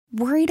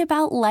Worried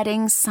about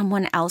letting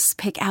someone else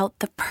pick out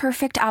the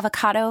perfect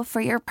avocado for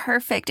your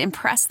perfect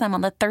impress them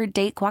on the third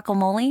date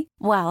guacamole?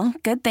 Well,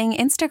 good thing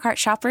Instacart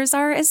shoppers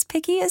are as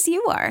picky as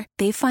you are.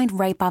 They find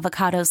ripe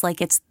avocados like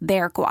it's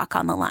their guac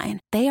on the line.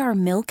 They are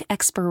milk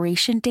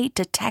expiration date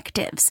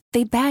detectives.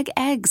 They bag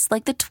eggs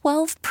like the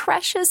 12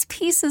 precious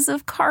pieces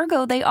of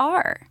cargo they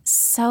are.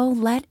 So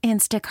let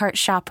Instacart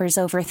shoppers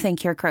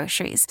overthink your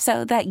groceries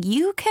so that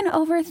you can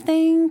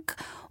overthink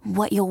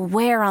what you'll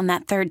wear on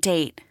that third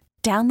date.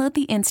 Download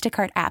the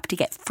Instacart app to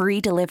get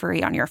free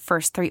delivery on your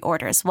first 3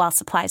 orders while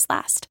supplies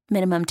last.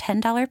 Minimum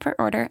 $10 per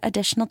order.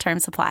 Additional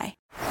terms apply.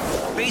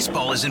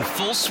 Baseball is in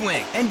full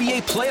swing.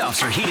 NBA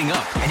playoffs are heating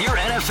up, and your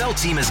NFL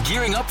team is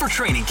gearing up for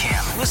training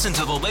camp. Listen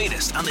to the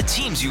latest on the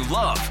teams you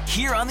love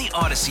here on the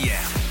Odyssey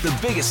app. The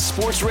biggest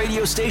sports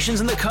radio stations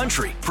in the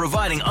country,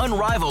 providing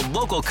unrivaled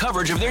local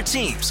coverage of their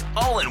teams,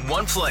 all in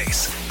one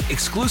place.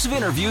 Exclusive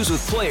interviews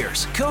with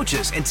players,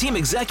 coaches, and team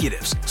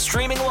executives,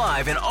 streaming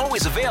live and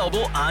always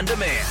available on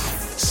demand.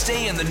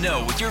 Stay in the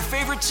know with your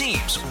favorite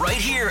teams right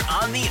here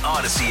on the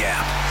Odyssey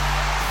app.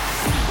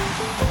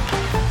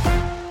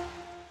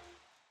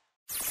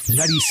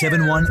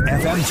 97.1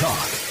 FM Talk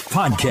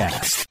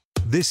Podcast.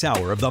 This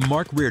hour of the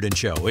Mark Reardon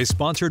Show is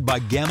sponsored by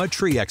Gamma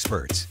Tree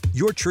Experts.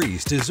 Your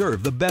trees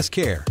deserve the best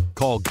care.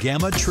 Call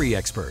Gamma Tree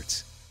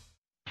Experts.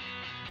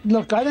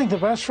 Look, I think the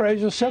best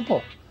phrase is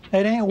simple.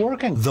 It ain't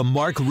working. The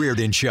Mark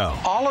Reardon Show.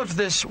 All of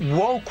this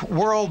woke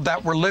world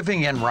that we're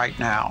living in right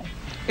now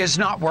is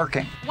not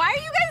working. Why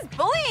are you guys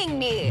bullying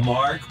me?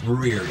 Mark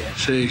Reardon.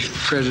 Say,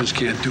 presidents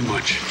can't do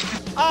much.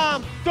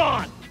 I'm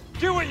done.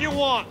 Do what you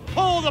want.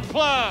 Pull the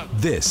plug.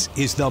 This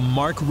is the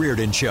Mark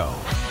Reardon Show.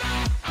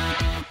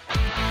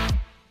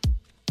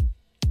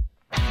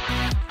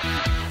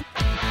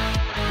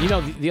 You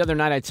know, the other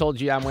night I told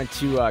you I went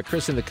to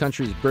Chris in the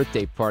Country's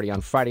birthday party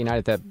on Friday night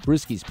at that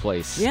Brewski's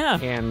place. Yeah.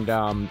 And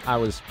I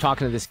was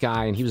talking to this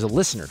guy, and he was a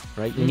listener,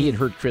 right? And he had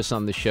heard Chris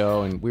on the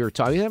show, and we were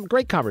talking. We had a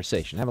great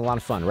conversation, having a lot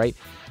of fun, right?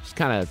 Just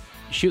kind of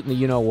shooting the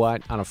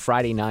you-know-what on a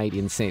Friday night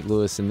in St.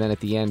 Louis. And then at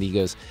the end, he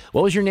goes,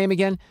 "What was your name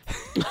again?"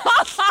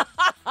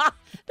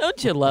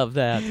 Don't you love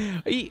that?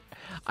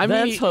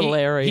 That's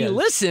hilarious. He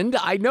listened.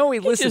 I know he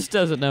listened. He just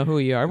doesn't know who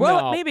you are.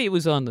 Well, maybe he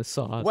was on the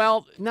sauce.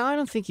 Well, no, I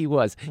don't think he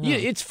was.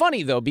 It's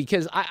funny, though,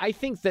 because I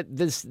think that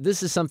this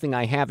is something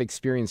I have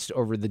experienced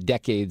over the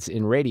decades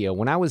in radio.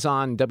 When I was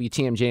on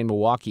WTMJ in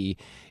Milwaukee,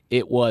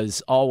 it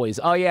was always,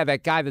 oh, yeah,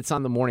 that guy that's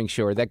on the morning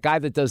show, or that guy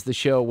that does the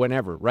show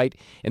whenever, right?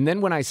 And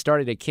then when I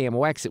started at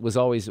KMOX, it was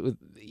always,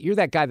 you're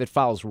that guy that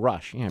follows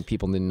Rush. Yeah,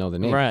 people didn't know the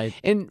name. Right.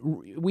 And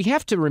we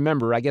have to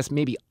remember, I guess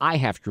maybe I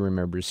have to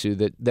remember, Sue,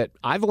 that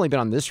I've only been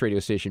on this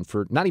radio station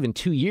for not even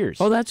 2 years.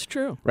 Oh, that's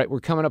true. Right, we're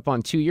coming up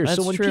on 2 years. That's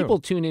so when true. people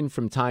tune in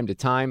from time to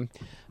time,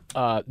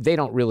 they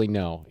don't really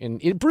know. And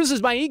it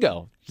bruises my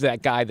ego,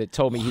 that guy that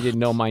told me he didn't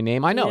know my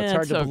name. I know, it's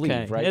hard to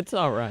believe, right? It's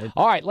all right.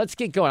 All right, let's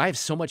get going. I have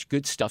so much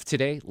good stuff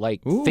today,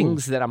 like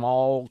things that I'm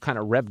all kind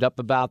of revved up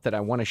about that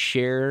I want to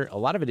share. A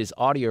lot of it is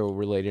audio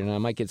related, and I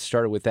might get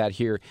started with that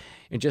here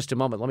in just a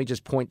moment. Let me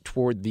just point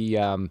toward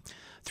the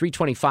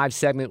 325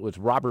 segment with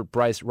Robert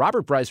Bryce.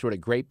 Robert Bryce wrote a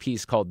great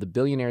piece called "The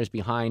Billionaires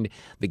Behind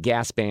the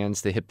Gas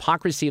Bans, the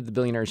Hypocrisy of the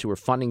Billionaires Who Are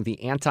Funding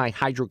the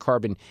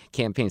Anti-Hydrocarbon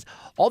Campaigns."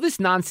 All this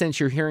nonsense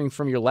you're hearing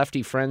from your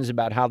lefty friends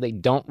about how they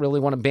don't really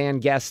want to ban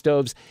gas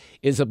stoves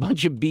is a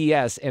bunch of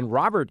BS. And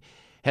Robert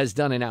has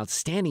done an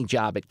outstanding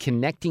job at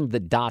connecting the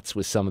dots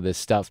with some of this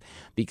stuff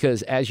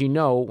because, as you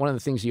know, one of the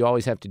things you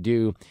always have to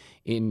do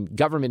in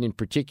government in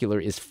particular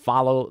is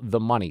follow the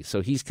money.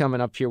 So he's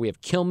coming up here. We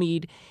have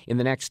Kilmeade in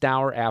the next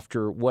hour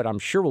after what I'm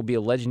sure will be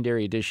a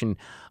legendary edition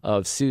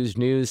of Sue's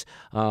News.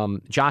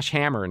 Josh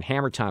Hammer and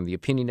Hammer Time, the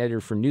opinion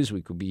editor for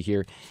Newsweek, will be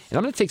here. And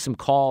I'm going to take some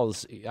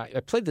calls. I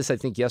played this, I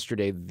think,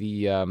 yesterday.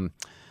 The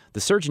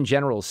Surgeon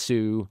General,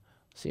 Sue,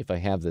 see if I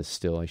have this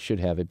still. I should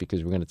have it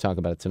because we're going to talk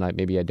about it tonight.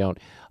 Maybe I don't.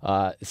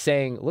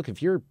 Saying, look,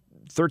 if you're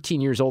 13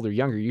 years old or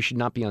younger, you should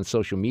not be on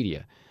social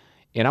media.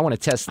 And I want to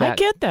test that. I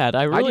get that.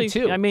 I really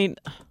do too. I mean,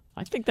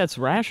 I think that's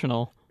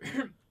rational.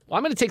 Well,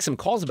 I'm going to take some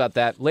calls about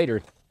that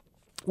later,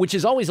 which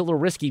is always a little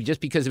risky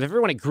just because if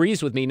everyone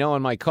agrees with me, no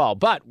one might call.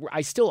 But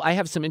I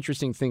have some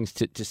interesting things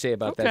to say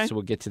about that, so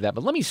we'll get to that.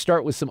 But let me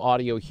start with some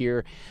audio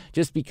here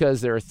just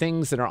because there are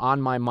things that are on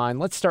my mind.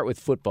 Let's start with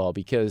football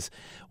because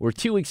we're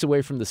 2 weeks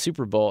away from the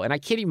Super Bowl, and I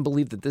can't even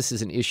believe that this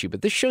is an issue.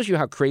 But this shows you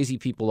how crazy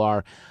people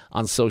are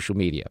on social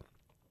media.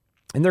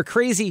 And they're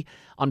crazy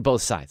on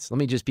both sides. Let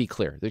me just be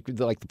clear. They're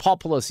like the Paul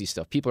Pelosi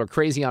stuff. People are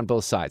crazy on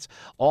both sides.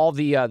 All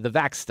the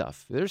vax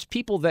stuff. There's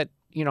people that,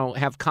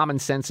 have common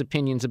sense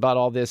opinions about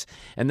all this,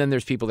 and then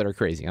there's people that are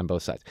crazy on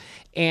both sides.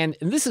 And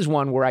this is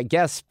one where I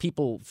guess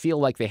people feel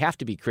like they have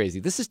to be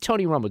crazy. This is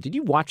Tony Romo. Did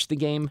you watch the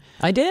game?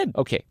 I did.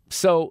 Okay.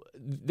 So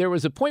there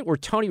was a point where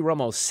Tony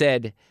Romo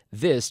said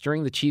this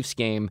during the Chiefs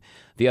game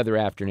the other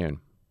afternoon.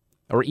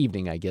 or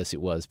evening, I guess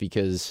it was,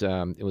 because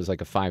it was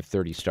like a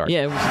 5:30 start.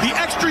 Yeah, the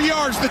extra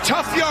yards, the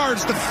tough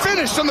yards, the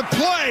finish on the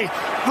play.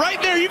 Right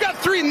there, you got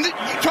 3. And you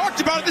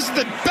talked about it. This is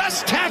the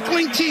best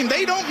tackling team.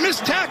 They don't miss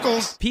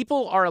tackles.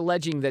 People are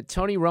alleging that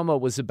Tony Romo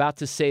was about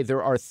to say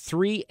there are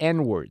 3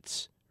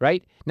 N-words.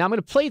 Right? Now, I'm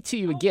going to play it to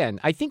you again.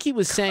 I think he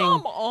was saying...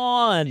 Come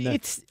on!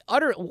 It's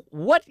utter...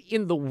 What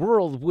in the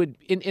world would...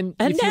 And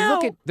if you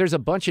look at... There's a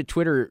bunch of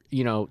Twitter,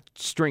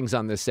 strings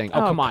on this thing.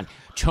 Oh, come on.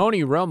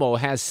 Tony Romo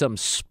has some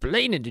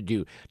splaining to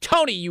do.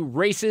 Tony, you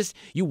racist,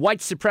 you white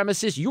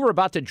supremacist, you were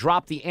about to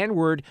drop the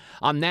N-word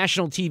on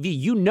national TV.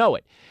 You know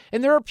it.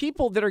 And there are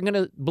people that are going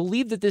to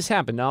believe that this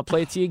happened. Now, I'll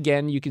play it to you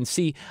again. You can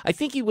see... I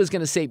think he was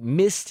going to say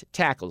missed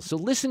tackles. So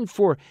listen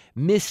for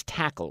missed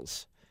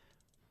tackles.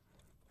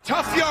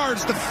 Tough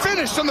yards, the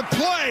finish on the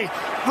play.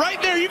 Right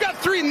there, you got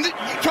 3. And you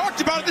talked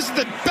about it. This is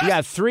the best.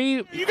 Yeah,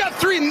 3. You got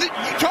 3. And you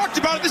talked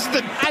about it. This is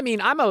the... I mean,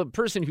 I'm a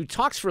person who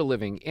talks for a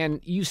living, and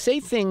you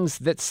say things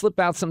that slip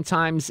out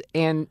sometimes,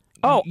 and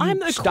I'm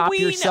the stop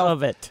queen yourself.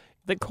 of it.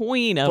 The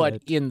queen of it.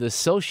 But in the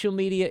social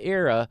media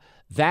era,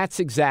 that's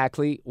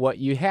exactly what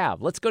you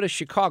have. Let's go to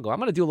Chicago. I'm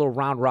going to do a little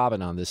round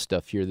robin on this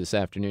stuff here this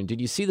afternoon. Did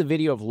you see the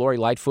video of Lori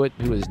Lightfoot,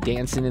 who was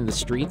dancing in the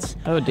streets?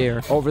 Oh,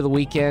 dear. Over the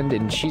weekend,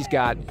 and she's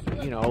got,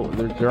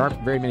 there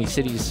aren't very many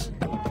cities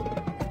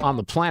on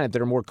the planet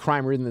that are more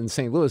crime-ridden than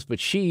St. Louis, but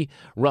she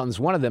runs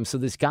one of them. So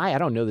this guy, I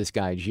don't know this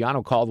guy,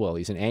 Gianno Caldwell,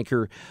 he's an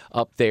anchor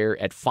up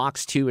there at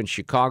Fox 2 in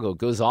Chicago,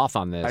 goes off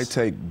on this. I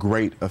take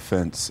great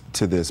offense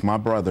to this. My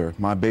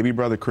baby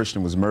brother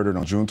Christian, was murdered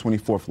on June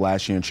 24th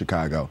last year in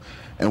Chicago.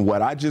 And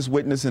what I just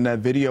witnessed in that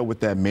video with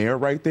that mayor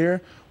right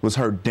there was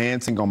her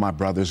dancing on my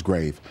brother's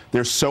grave.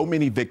 There's so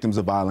many victims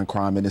of violent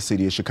crime in the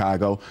city of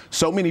Chicago,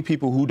 so many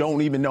people who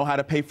don't even know how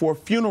to pay for a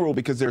funeral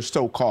because they're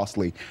so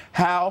costly.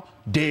 How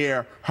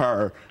dare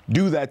her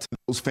do that to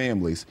those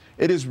families?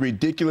 It is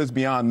ridiculous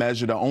beyond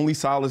measure. The only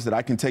solace that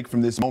I can take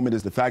from this moment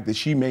is the fact that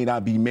she may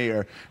not be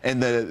mayor in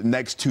the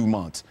next 2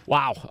 months.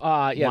 Wow.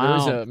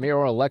 There's a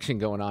mayoral election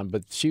going on,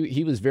 but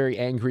he was very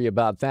angry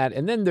about that.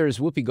 And then there's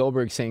Whoopi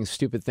Goldberg saying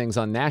stupid things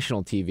on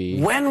national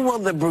TV. When will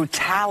the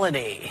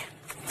brutality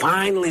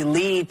finally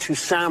lead to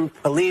some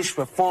police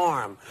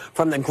reform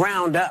from the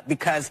ground up?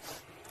 Because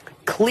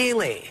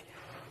clearly,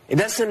 it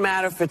doesn't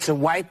matter if it's a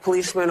white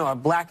policeman or a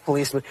black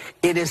policeman.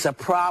 It is a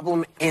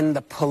problem in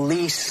the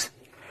police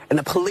and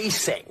the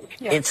policing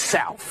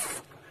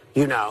itself.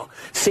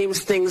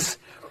 Things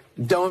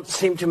don't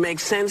seem to make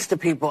sense to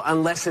people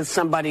unless it's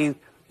somebody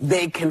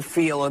they can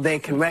feel or they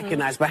can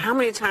recognize. But how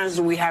many times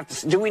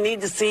do we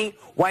need to see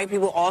white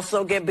people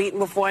also get beaten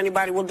before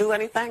anybody will do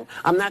anything?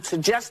 I'm not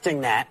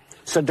suggesting that.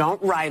 So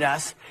don't write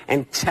us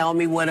and tell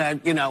me what a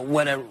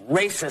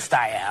racist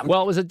I am.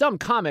 Well, it was a dumb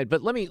comment,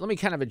 but let me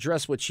kind of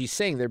address what she's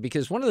saying there,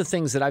 because one of the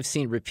things that I've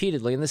seen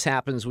repeatedly, and this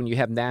happens when you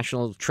have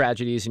national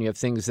tragedies and you have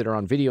things that are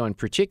on video in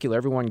particular,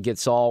 everyone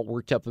gets all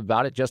worked up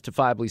about it,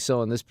 justifiably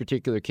so in this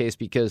particular case,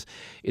 because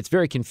it's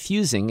very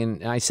confusing.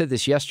 And I said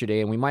this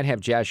yesterday, and we might have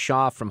Jazz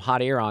Shaw from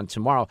Hot Air on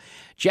tomorrow.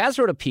 Jazz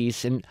wrote a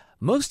piece, and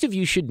most of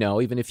you should know,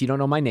 even if you don't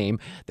know my name,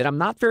 that I'm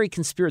not very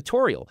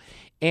conspiratorial.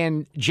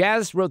 And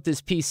Jazz wrote this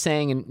piece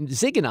saying, and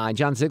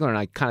John Ziegler and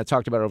I kind of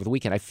talked about it over the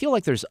weekend, I feel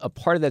like there's a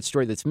part of that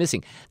story that's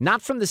missing.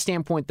 Not from the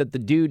standpoint that the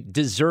dude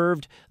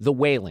deserved the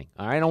wailing.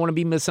 All right? I don't want to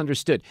be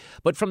misunderstood.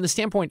 But from the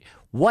standpoint,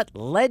 what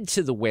led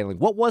to the wailing?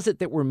 What was it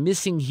that we're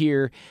missing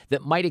here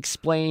that might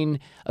explain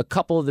a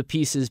couple of the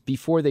pieces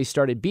before they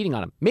started beating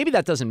on him? Maybe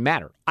that doesn't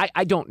matter.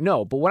 I don't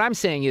know. But what I'm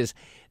saying is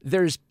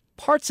there's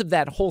parts of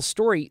that whole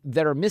story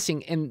that are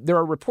missing, and there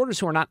are reporters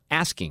who are not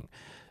asking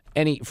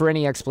for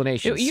any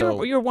explanation.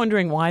 You're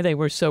wondering why they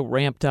were so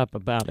ramped up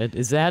about it.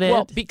 Is that it?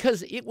 Well,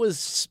 because it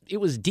was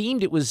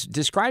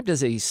described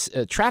as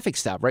a traffic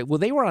stop, right? Well,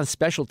 they were on a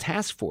special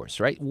task force,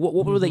 right?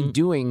 What were they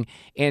doing?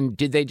 And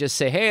did they just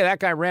say, hey, that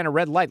guy ran a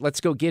red light,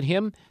 let's go get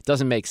him?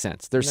 Doesn't make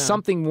sense. There's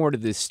something more to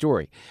this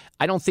story.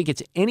 I don't think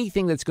it's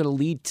anything that's going to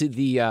lead to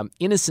the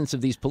innocence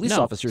of these police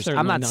officers.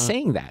 I'm not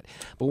saying that.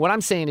 But what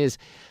I'm saying is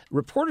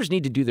reporters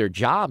need to do their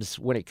jobs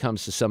when it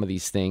comes to some of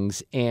these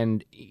things.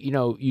 And,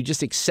 you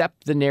just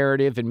accept the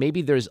narrative, and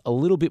maybe there's a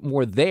little bit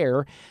more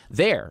there,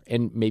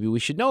 and maybe we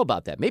should know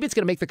about that. Maybe it's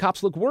going to make the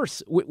cops look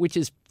worse, which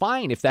is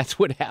fine if that's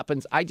what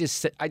happens. I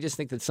just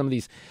think that some of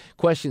these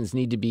questions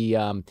need to be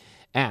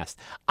asked.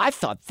 I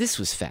thought this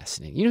was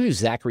fascinating. You know who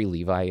Zachary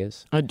Levi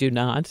is? I do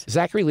not.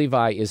 Zachary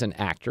Levi is an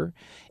actor,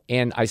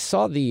 and I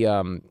saw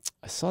the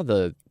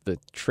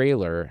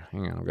trailer.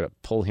 Hang on, I'm going to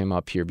pull him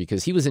up here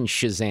because he was in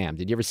Shazam.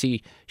 Did you ever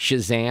see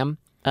Shazam?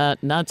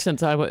 Not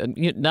since I was.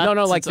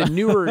 Like the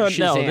newer Shazam.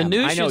 No, the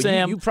new Shazam.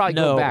 I know, you probably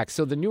go back.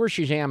 So the newer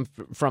Shazam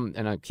from,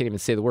 and I can't even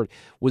say the word,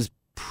 was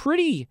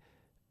pretty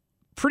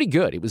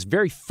good. It was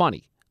very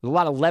funny. A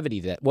lot of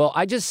levity to that. Well,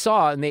 I just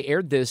saw, and they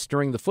aired this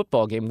during the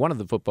football game, one of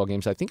the football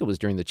games, I think it was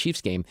during the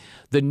Chiefs game.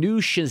 The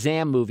new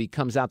Shazam movie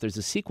comes out. There's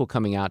a sequel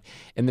coming out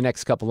in the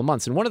next couple of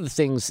months. And one of the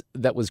things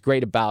that was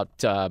great about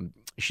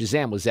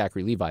Shazam was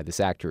Zachary Levi, this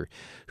actor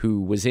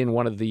who was in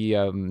one of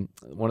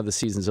the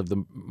seasons of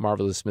The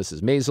Marvelous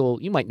Mrs.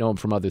 Maisel. You might know him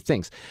from other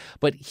things.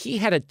 But he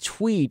had a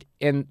tweet,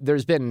 and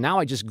now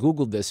I just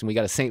Googled this, and we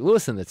got a St.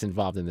 Louisan that's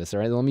involved in this. All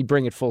right, let me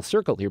bring it full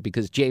circle here,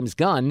 because James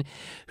Gunn,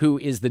 who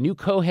is the new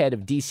co-head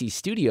of DC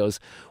Studios,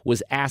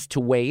 was asked to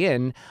weigh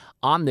in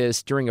on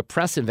this during a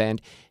press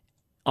event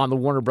on the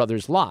Warner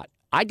Brothers lot.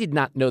 I did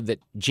not know that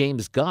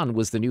James Gunn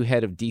was the new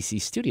head of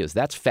DC Studios.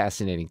 That's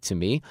fascinating to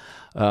me.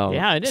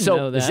 I didn't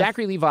know that. So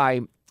Zachary Levi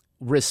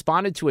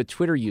responded to a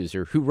Twitter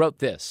user who wrote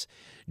this: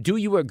 "Do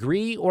you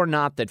agree or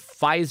not that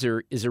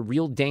Pfizer is a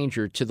real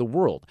danger to the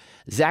world?"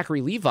 Zachary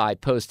Levi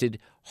posted,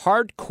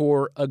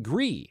 "Hardcore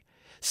agree."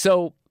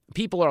 So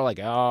people are like,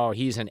 oh,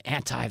 he's an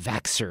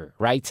anti-vaxxer,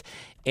 right?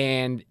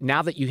 And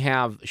now that you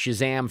have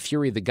Shazam!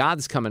 Fury of the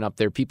Gods coming up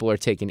there, people are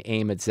taking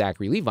aim at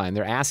Zachary Levi, and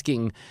they're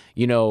asking,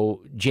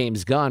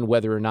 James Gunn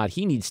whether or not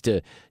he needs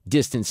to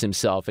distance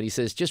himself. And he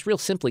says, just real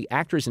simply,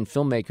 actors and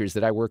filmmakers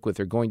that I work with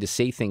are going to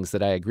say things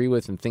that I agree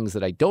with and things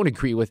that I don't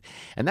agree with,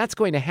 and that's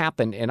going to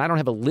happen. And I don't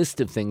have a list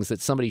of things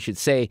that somebody should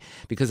say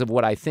because of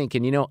what I think.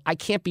 And, I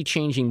can't be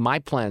changing my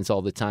plans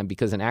all the time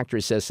because an actor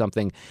says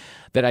something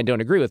that I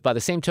don't agree with. By the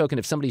same token,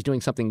 if somebody's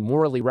doing something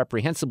morally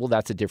reprehensible,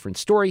 that's a different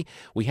story.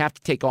 We have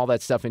to take all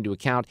that stuff into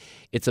account.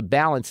 It's a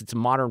balance. It's a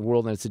modern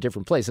world, and it's a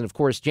different place. And, of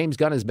course, James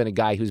Gunn has been a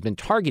guy who's been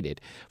targeted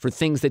for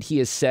things that he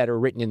has said or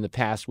written in the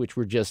past, which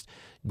were just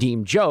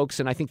deemed jokes.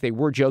 And I think they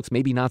were jokes,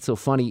 maybe not so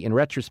funny in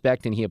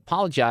retrospect, and he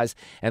apologized.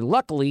 And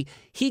luckily,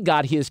 he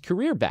got his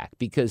career back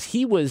because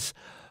he was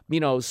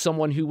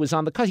someone who was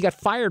on the cusp. He got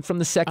fired from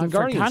the second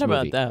Guardians movie. I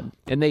forgot about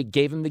that. And they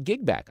gave him the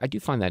gig back. I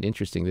do find that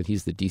interesting that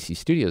he's the DC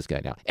Studios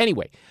guy now.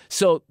 Anyway,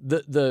 so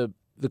the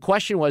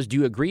question was, do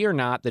you agree or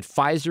not that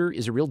Pfizer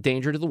is a real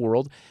danger to the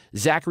world?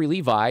 Zachary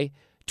Levi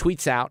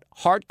tweets out,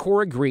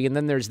 hardcore agree, and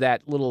then there's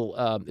that little,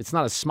 it's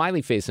not a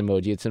smiley face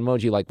emoji, it's an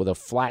emoji like with a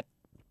flat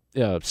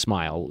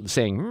smile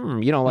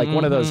saying, like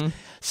one of those.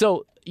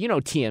 So,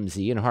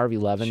 TMZ and Harvey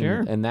Levin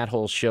sure. and that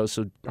whole show.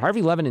 So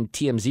Harvey Levin and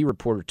TMZ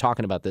reporter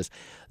talking about this.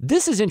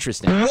 This is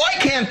interesting. Why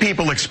can't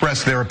people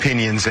express their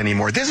opinions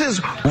anymore? This is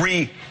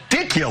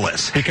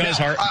ridiculous. Because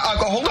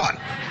hold on.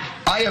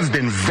 I have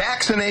been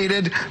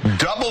vaccinated,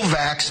 double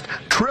vaxxed,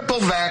 triple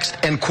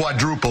vaxxed, and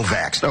quadruple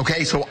vaxxed.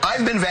 Okay, so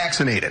I've been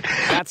vaccinated.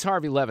 That's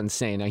Harvey Levin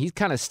saying. Now, he's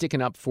kind of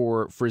sticking up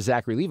for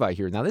Zachary Levi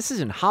here. Now, this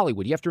is in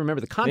Hollywood. You have to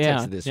remember the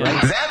context of this,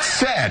 right? That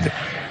said,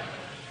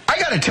 I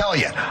got to tell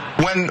you,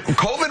 when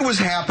COVID was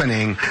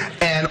happening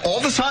and all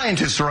the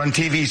scientists are on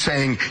TV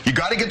saying, you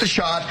got to get the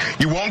shot,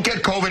 you won't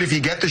get COVID if you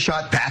get the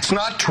shot, that's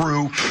not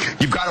true.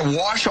 You've got to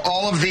wash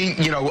all of the,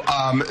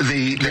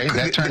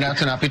 that turned out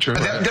to not be true.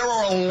 Right? There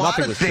are a lot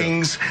of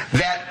things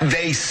that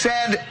they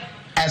said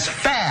as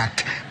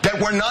fact that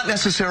were not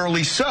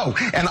necessarily so.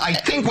 And I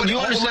think when you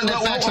understand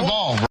that facts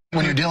evolve,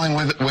 when you're dealing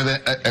with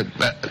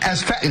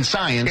in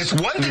science, it's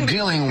one thing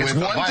dealing with a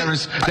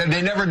virus that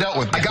they never dealt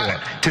with before. I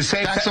got it. To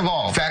say facts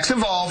evolve. Facts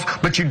evolve,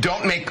 but you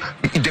don't make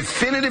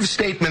definitive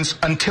statements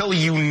until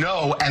you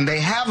know, and they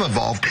have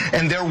evolved,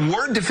 and there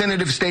were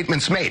definitive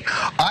statements made.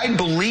 I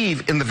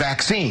believe in the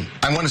vaccine.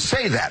 I want to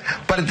say that.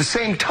 But at the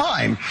same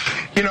time,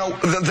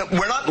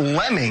 we're not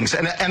lemmings.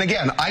 And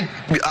again,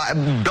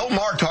 Bill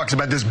Maher talks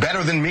about this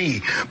better than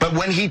me. But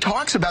when he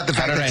talks about the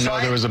fact that I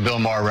know there was a Bill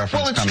Maher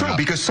reference. Well, it's true,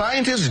 because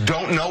scientists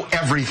don't know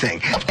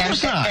everything. Of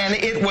course not. And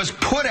it was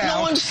put out.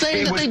 No one's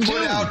saying that they do. It was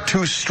put out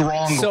too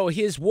strongly. So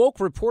his woke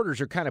reporters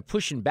are kind of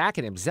pushing back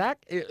at him.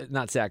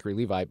 Not Zachary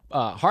Levi.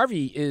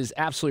 Harvey is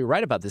absolutely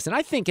right about this. And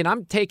I think, and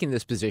I'm taking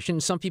this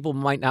position, some people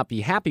might not be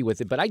happy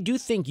with it, but I do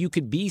think you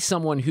could be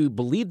someone who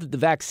believed that the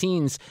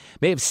vaccines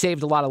may have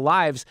saved a lot of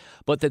lives,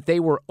 but that they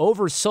were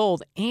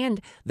oversold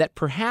and that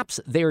perhaps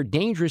they are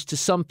dangerous to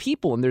some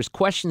people. And there's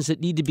questions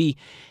that need to be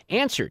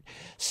answered.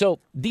 So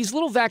these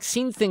little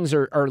vaccine things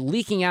are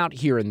leaking out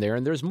here and there,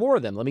 and there's more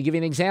of them. Let me give you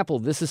an example.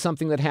 This is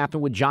something that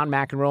happened with John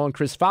McEnroe and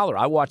Chris Fowler.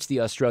 I watched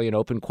the Australian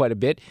Open quite a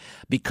bit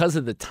because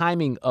of the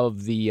timing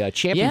of the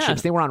championships.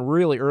 Yeah. They were on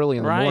really early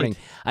in the morning.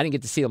 I didn't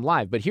get to see them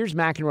live. But here's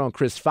McEnroe and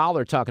Chris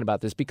Fowler talking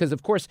about this because,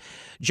 of course,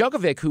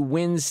 Djokovic, who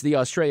wins the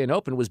Australian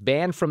Open, was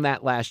banned from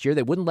that last year.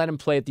 They wouldn't let him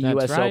play at the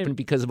U.S. Open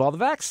because of all the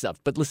vax stuff.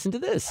 But listen to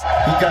this. He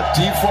got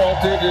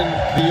defaulted in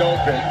the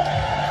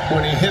Open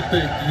when he hit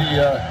the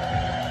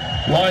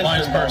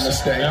linesman by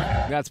mistake.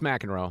 Yeah. That's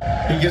McEnroe.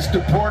 He gets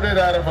deported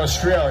out of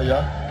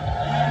Australia.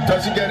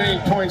 Doesn't get any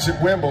points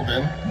at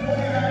Wimbledon.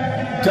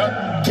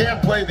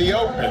 Can't play the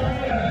Open.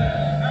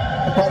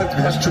 A product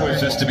of his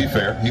choices, to be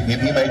fair. He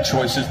made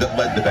choices that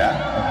led to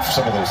that,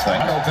 some of those things.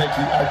 I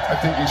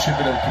think he should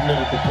have been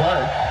permitted to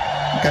play.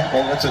 Okay,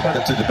 well, that's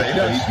a debate,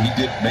 yes. But he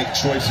did make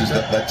choices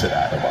that led to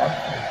that.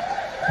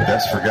 But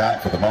that's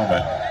forgotten for the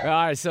moment. All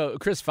right, so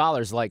Chris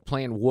Fowler's like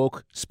playing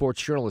woke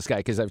sports journalist guy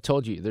because I've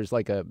told you there's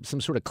like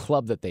some sort of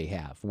club that they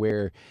have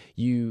where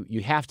you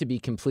have to be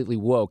completely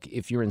woke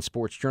if you're in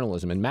sports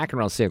journalism. And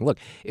McEnroe's saying, look,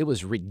 it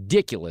was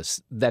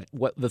ridiculous that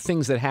the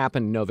things that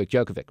happened to Novak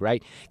Djokovic,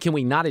 right? Can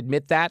we not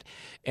admit that?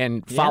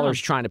 And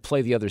Fowler's trying to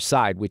play the other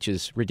side, which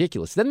is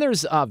ridiculous. Then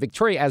there's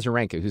Victoria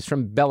Azarenka, who's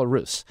from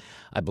Belarus,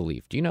 I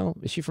believe. Do you know?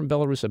 Is she from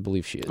Belarus? I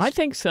believe she is. I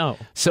think so.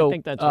 So I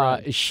think that's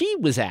right. She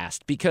was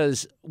asked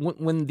because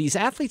when these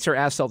athletes are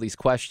asked all these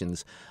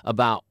questions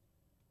about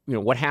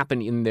what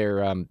happened in their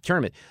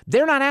tournament,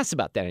 they're not asked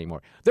about that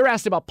anymore. They're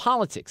asked about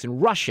politics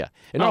and Russia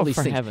and all these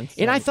for things. Heaven's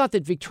and I sake. thought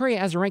that Victoria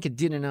Azarenka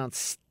did an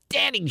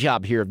outstanding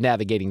job here of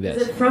navigating this.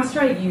 Does it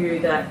frustrate you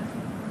that,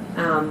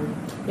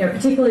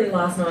 particularly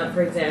last night,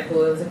 for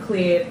example, there was a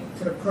clear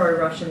sort of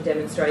pro-Russian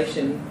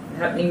demonstration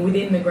happening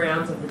within the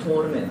grounds of the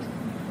tournament,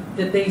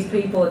 that these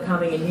people are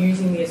coming and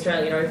using the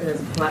Australian Open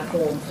as a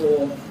platform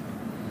for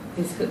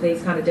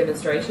these kind of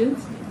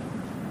demonstrations?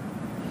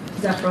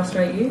 Does that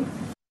frustrate you?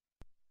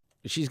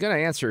 She's going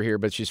to answer here,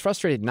 but she's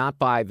frustrated not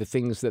by the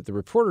things that the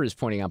reporter is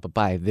pointing out, but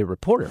by the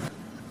reporter.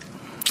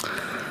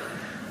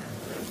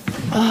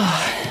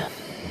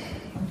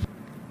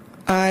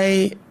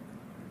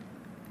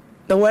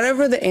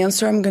 Whatever the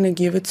answer I'm going to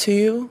give it to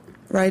you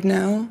right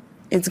now,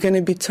 it's going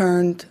to be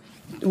turned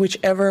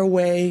whichever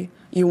way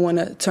you want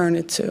to turn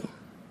it to.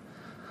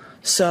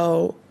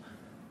 So,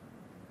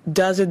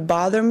 does it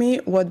bother me?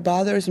 What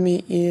bothers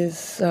me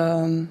is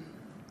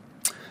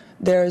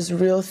there's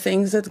real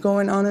things that's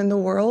going on in the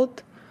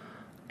world.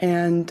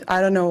 And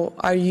I don't know,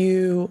 are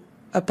you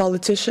a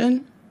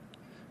politician?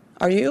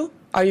 Are you?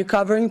 Are you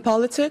covering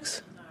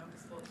politics? No, I'm a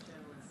sports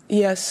journalist.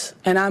 Yes,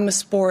 and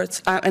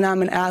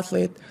I'm an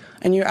athlete.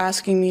 And you're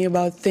asking me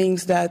about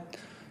things that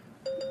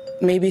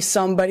maybe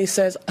somebody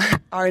says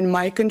are in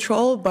my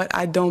control, but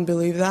I don't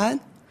believe that.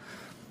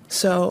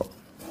 So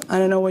I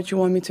don't know what you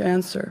want me to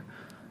answer.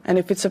 And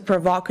if it's a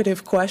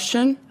provocative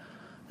question,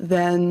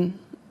 then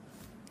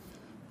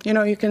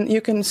you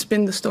can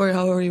spin the story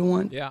however you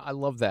want. Yeah, I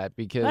love that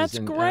because that's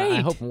great.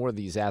 I hope more of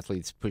these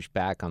athletes push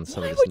back on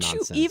some of this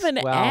nonsense. Why would you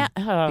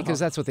even because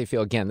that's what they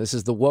feel. Again, this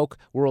is the woke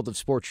world of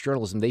sports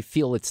journalism. They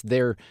feel it's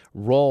their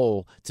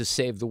role to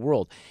save the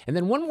world. And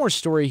then one more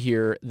story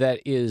here that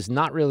is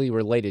not really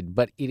related,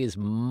 but it is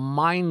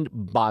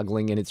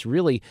mind-boggling, and it's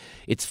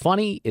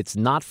funny. It's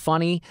not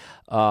funny.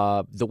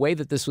 The way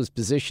that this was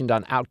positioned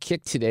on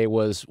Outkick today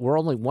was we're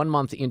only 1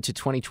 month into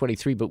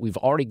 2023, but we've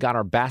already got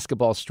our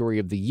basketball story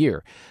of the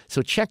year.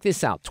 So check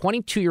this out.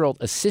 22-year-old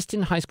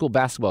assistant high school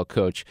basketball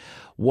coach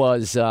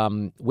was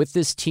with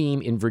this team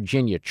in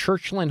Virginia,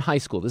 Churchland High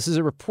School. This is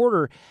a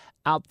reporter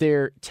out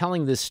there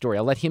telling this story.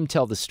 I'll let him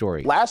tell the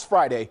story. Last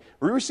Friday,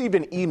 we received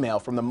an email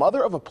from the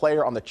mother of a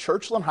player on the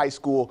Churchland High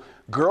School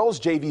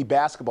girls JV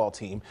basketball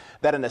team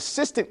that an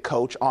assistant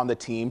coach on the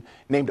team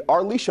named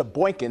Arlisha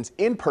Boykins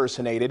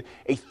impersonated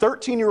a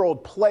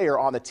 13-year-old player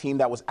on the team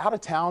that was out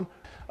of town.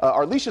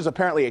 Arlisha is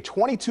apparently a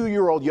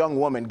 22-year-old young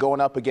woman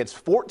going up against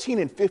 14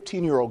 and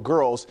 15-year-old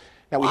girls.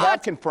 Now, we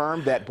have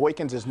confirmed that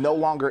Boykins is no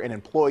longer an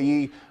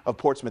employee of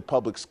Portsmouth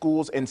Public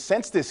Schools. And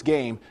since this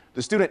game,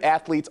 the student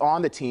athletes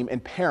on the team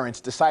and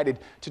parents decided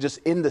to just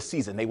end the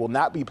season. They will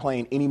not be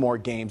playing any more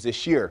games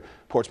this year.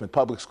 Portsmouth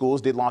Public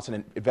Schools did launch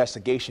an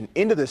investigation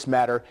into this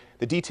matter.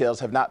 The details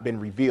have not been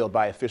revealed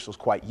by officials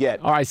quite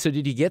yet. All right, so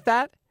did you get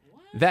that?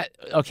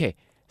 Okay,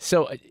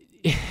 so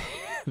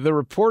the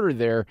reporter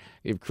there,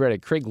 give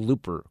credit, Craig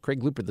Looper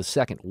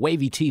II,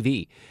 Wavy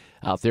TV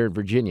out there in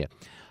Virginia.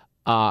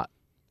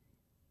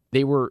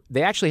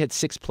 They actually had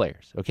 6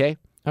 players, okay?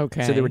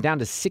 Okay. So they were down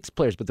to 6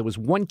 players, but there was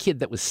one kid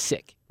that was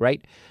sick,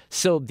 right?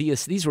 So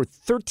these were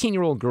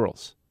 13-year-old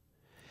girls.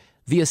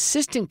 The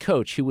assistant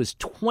coach, who was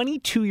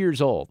 22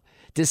 years old,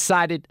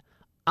 decided,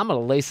 I'm going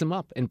to lace them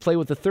up and play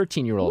with the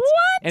 13-year-olds.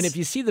 What? And if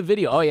you see the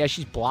video,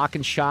 she's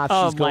blocking shots.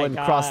 She's going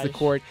across the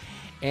court.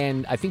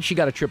 And I think she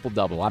got a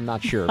triple-double. I'm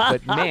not sure.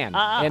 But, man,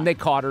 and they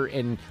caught her,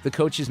 and the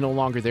coach is no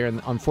longer there.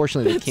 And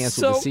unfortunately, they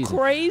canceled the season. That's so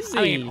crazy.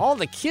 I mean, all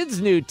the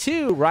kids knew,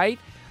 too, right?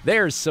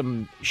 There's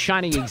some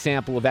shining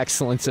example of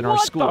excellence in our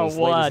schools,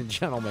 ladies and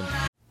gentlemen.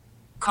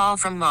 Call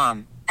from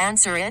mom.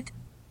 Answer it.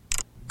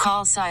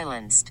 Call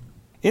silenced.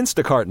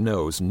 Instacart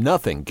knows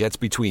nothing gets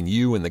between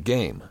you and the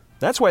game.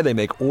 That's why they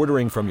make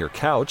ordering from your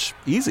couch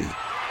easy.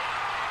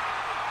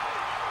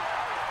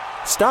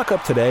 Stock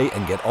up today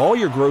and get all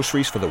your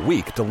groceries for the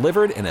week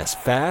delivered in as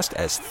fast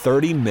as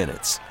 30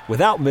 minutes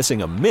without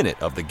missing a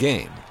minute of the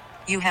game.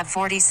 You have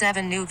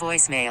 47 new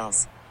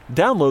voicemails.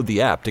 Download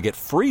the app to get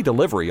free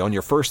delivery on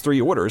your first 3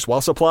 orders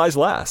while supplies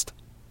last.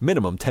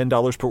 Minimum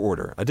 $10 per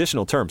order.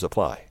 Additional terms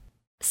apply.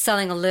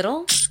 Selling a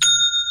little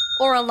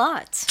or a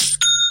lot?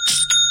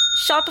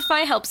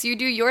 Shopify helps you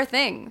do your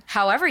thing,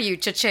 however you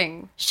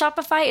cha-ching.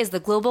 Shopify is the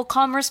global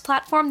commerce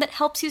platform that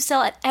helps you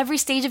sell at every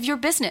stage of your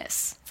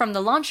business. From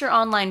the launch your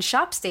online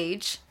shop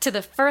stage, to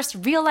the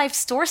first real-life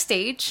store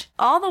stage,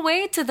 all the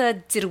way to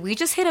the did we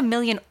just hit 1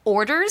 million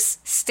orders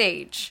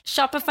stage.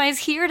 Shopify's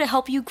here to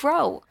help you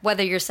grow.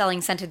 Whether you're selling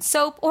scented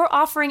soap or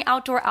offering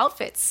outdoor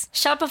outfits,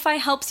 Shopify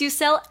helps you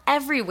sell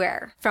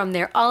everywhere. From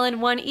their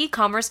all-in-one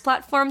e-commerce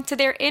platform to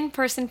their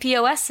in-person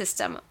POS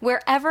system,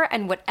 wherever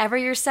and whatever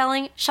you're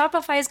selling,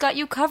 Shopify's got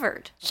you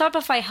covered.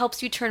 Shopify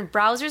helps you turn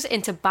browsers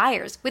into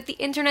buyers with the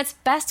internet's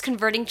best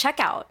converting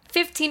checkout.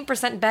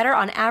 15% better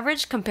on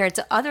average compared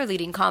to other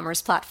leading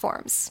commerce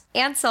platforms.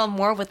 And sell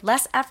more with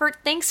less effort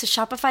thanks to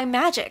Shopify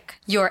Magic,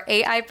 your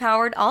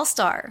AI-powered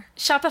all-star.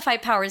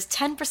 Shopify powers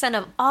 10%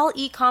 of all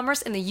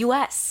e-commerce in the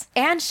U.S.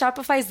 And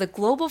Shopify is the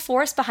global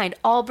force behind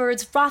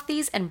Allbirds,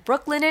 Rothy's, and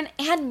Brooklinen,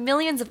 and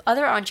millions of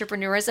other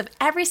entrepreneurs of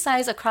every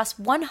size across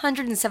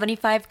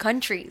 175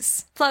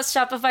 countries. Plus,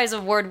 Shopify's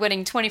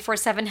award-winning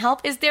 24/7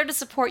 help is there to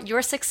support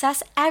your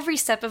success every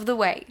step of the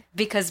way.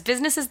 Because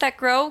businesses that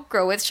grow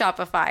with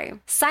Shopify.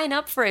 Sign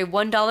up for a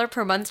 $1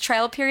 per month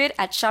trial period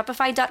at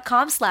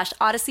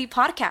shopify.com/Odyssey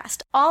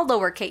Podcast, all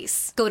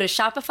lowercase. Go to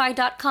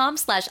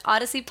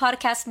shopify.com/Odyssey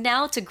Podcast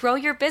now to grow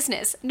your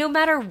business, no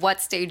matter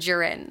what stage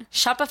you're in.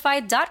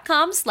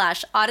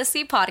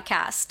 Shopify.com/Odyssey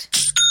Podcast.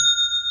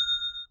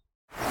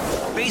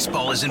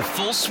 Baseball is in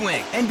full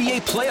swing.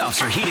 NBA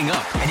playoffs are heating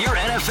up, and your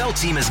NFL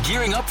team is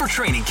gearing up for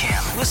training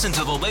camp. Listen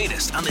to the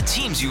latest on the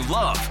teams you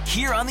love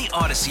here on the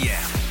Odyssey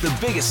app. The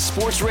biggest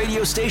sports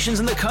radio stations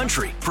in the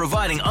country,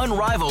 providing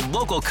unrivaled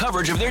local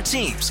coverage of their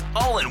teams,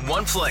 all in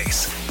one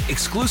place.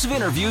 Exclusive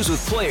interviews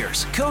with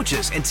players,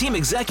 coaches, and team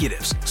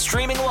executives,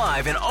 streaming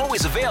live and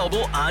always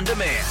available on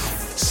demand.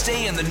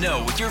 Stay in the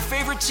know with your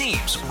favorite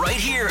teams right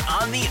here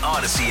on the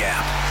Odyssey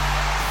app.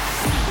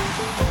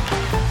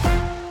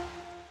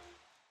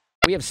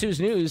 We have Sue's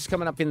News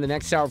coming up in the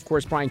next hour. Of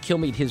course, Brian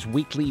Kilmeade, his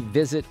weekly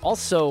visit.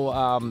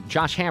 Also,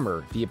 Josh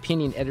Hammer, the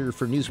opinion editor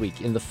for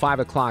Newsweek, in the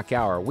 5 o'clock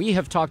hour. We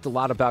have talked a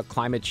lot about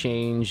climate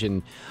change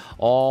and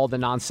all the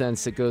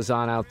nonsense that goes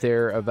on out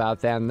there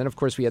about that. And then, of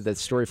course, we had that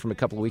story from a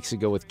couple of weeks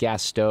ago with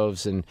gas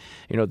stoves. And,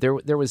 you know,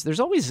 there's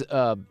always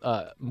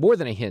more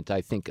than a hint,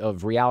 I think,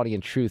 of reality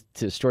and truth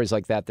to stories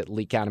like that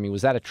leak out. I mean,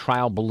 was that a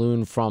trial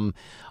balloon from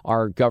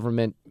our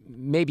government?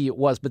 Maybe it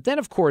was. But then,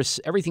 of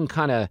course, everything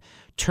kind of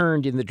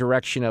turned in the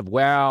direction of,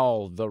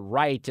 well, the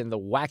right and the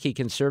wacky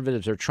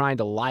conservatives are trying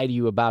to lie to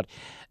you about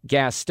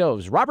gas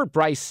stoves. Robert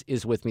Bryce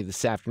is with me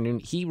this afternoon.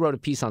 He wrote a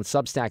piece on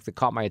Substack that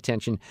caught my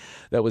attention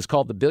that was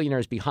called "The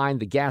Billionaires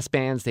Behind the Gas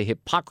Bans, the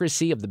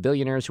Hypocrisy of the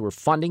Billionaires Who Are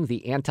Funding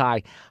the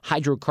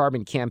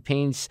Anti-Hydrocarbon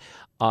Campaigns,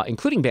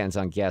 including bans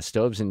on gas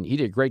stoves." And he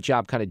did a great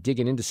job kind of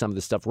digging into some of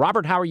this stuff.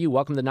 Robert, how are you?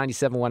 Welcome to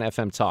 97.1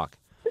 FM Talk.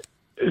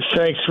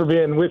 Thanks for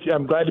being with you.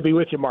 I'm glad to be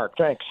with you, Mark.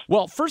 Thanks.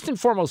 Well, first and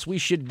foremost, we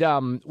should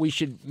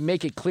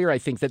make it clear, I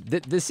think,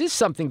 that this is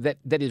something that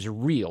is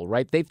real,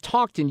 right? They've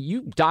talked, and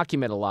you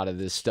document a lot of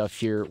this stuff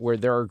here, where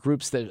there are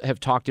groups that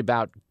have talked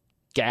about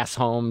gas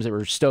homes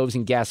or stoves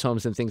in gas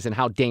homes and things and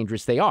how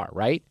dangerous they are,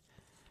 right?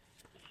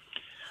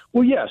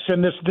 Well, yes,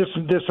 and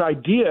this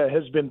idea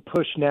has been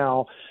pushed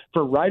now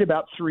for right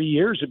about 3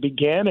 years. It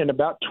began in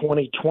about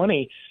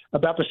 2020,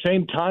 about the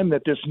same time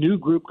that this new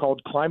group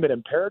called Climate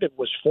Imperative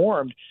was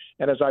formed.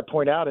 And as I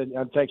point out,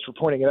 and thanks for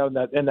pointing it out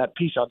in that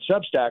piece on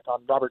Substack,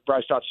 on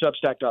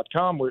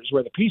robertbryce.substack.com,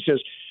 where the piece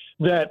is,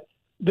 that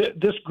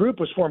this group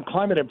was formed,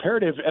 Climate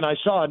Imperative, and I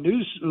saw a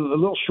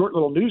short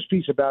little news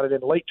piece about it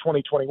in late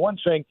 2021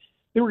 saying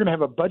they were going to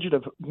have a budget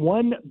of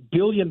 $1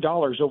 billion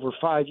over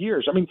 5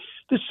 years. I mean,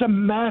 this is a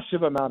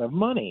massive amount of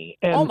money.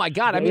 And oh, my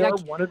God. They are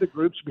one of the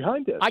groups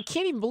behind this. I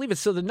can't even believe it.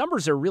 So the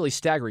numbers are really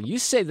staggering. You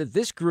say that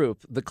this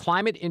group, the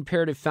Climate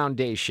Imperative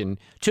Foundation,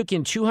 took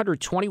in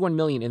 $221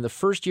 million in the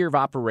first year of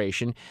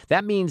operation.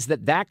 That means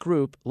that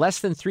group, less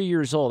than 3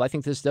 years old, I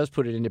think this does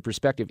put it into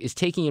perspective, is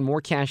taking in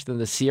more cash than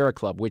the Sierra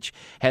Club, which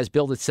has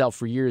billed itself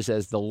for years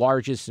as the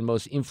largest and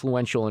most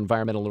influential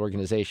environmental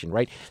organization,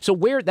 right? So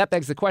that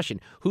begs the question,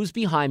 who's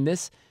behind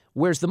this?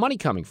 Where's the money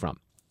coming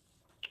from?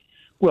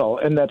 Well,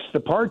 and that's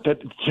the part that,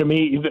 to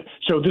me,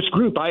 so this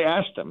group, I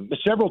asked them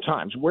several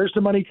times, where's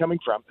the money coming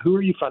from? Who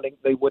are you funding?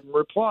 They wouldn't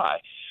reply.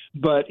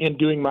 But in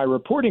doing my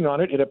reporting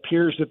on it, it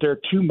appears that there are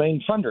two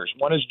main funders.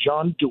 One is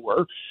John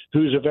Doerr,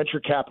 who's a venture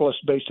capitalist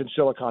based in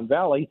Silicon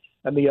Valley,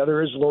 and the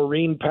other is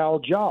Laurene Powell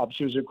Jobs,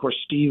 who's, of course,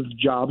 Steve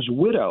Jobs'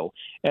 widow.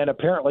 And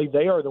apparently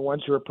they are the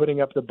ones who are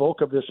putting up the bulk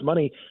of this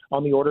money,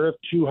 on the order of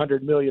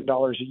 $200 million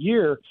a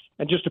year.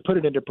 And just to put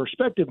it into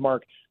perspective,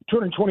 Mark,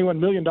 $221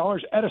 million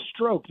at a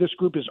stroke, this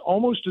group is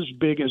almost as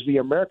big as the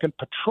American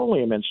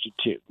Petroleum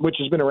Institute, which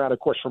has been around, of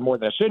course, for more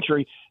than a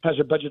century, has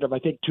a budget of, I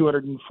think,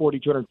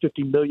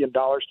 $250 million.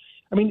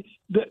 I mean,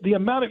 the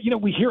amount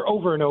of, we hear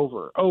over and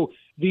over,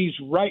 these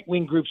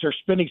right-wing groups are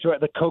spending so at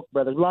the Koch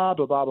brothers, blah,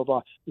 blah, blah, blah,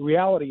 blah. The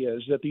reality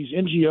is that these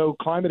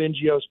climate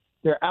NGOs,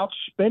 they're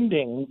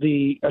outspending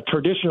the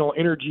traditional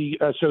energy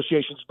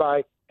associations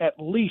by at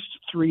least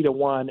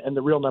 3-1, and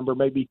the real number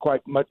may be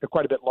quite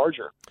a bit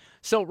larger.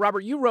 So,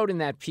 Robert, you wrote in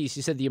that piece,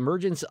 you said the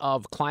emergence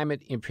of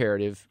climate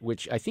imperative,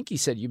 which I think you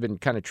said you've been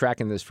kind of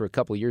tracking this for a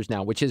couple of years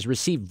now, which has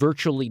received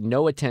virtually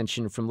no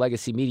attention from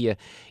legacy media,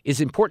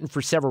 is important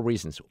for several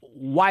reasons.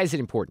 Why is it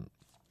important?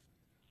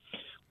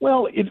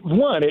 Well,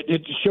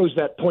 it shows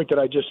that point that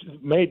I just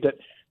made,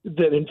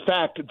 that in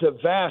fact the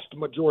vast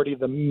majority of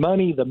the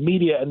money, the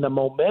media, and the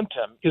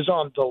momentum is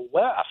on the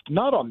left,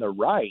 not on the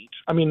right.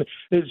 I mean,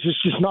 it's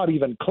just not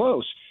even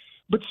close.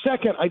 But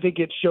second, I think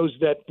it shows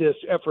that this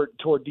effort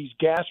toward these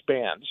gas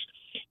bans,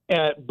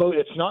 but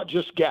it's not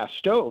just gas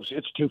stoves.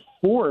 It's to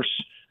force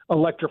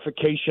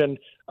electrification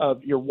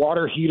of your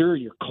water heater,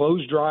 your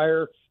clothes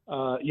dryer,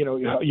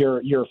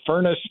 your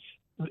furnace,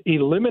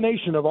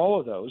 elimination of all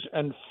of those,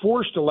 and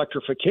forced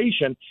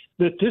electrification.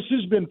 That this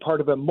has been part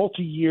of a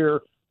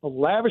multi-year,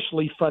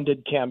 lavishly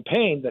funded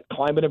campaign that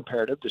Climate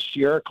Imperative, the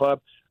Sierra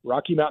Club,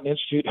 Rocky Mountain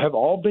Institute have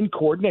all been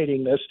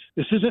coordinating this.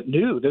 This isn't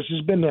new. This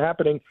has been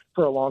happening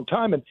for a long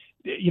time. And,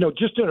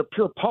 just in a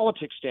pure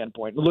politics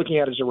standpoint, looking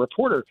at it as a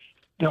reporter,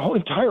 the whole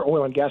entire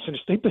oil and gas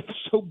industry, they've been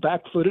so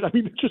back-footed. I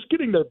mean, they're just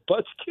getting their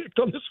butts kicked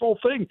on this whole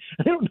thing.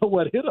 I don't know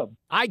what hit them.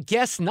 I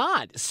guess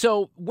not.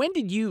 So when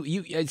did you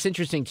it's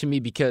interesting to me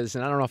because,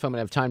 and I don't know if I'm going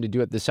to have time to do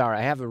it this hour,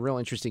 I have a real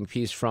interesting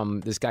piece from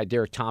this guy,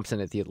 Derek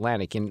Thompson at The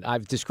Atlantic. And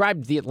I've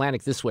described The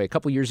Atlantic this way. A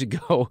couple years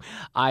ago,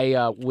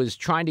 I was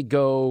trying to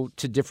go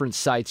to different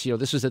sites.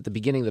 This was at the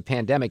beginning of the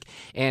pandemic.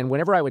 And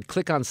whenever I would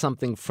click on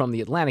something from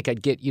The Atlantic,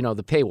 I'd get,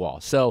 the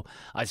paywall. So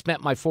I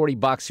spent my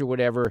 $40 or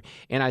whatever,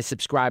 and I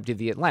subscribed to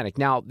The Atlantic.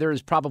 Now, there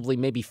is probably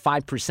maybe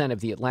 5%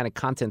 of The Atlantic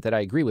content that I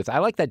agree with. I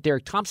like that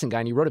Derek Thompson guy,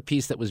 and he wrote a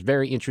piece that was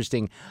very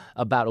interesting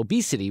about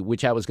obesity,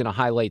 which I was going to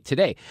highlight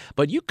today.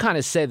 But you kind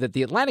of said that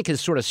The Atlantic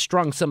has sort of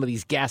strung some of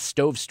these gas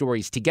stove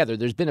stories together.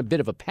 There's been a bit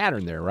of a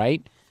pattern there,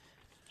 right?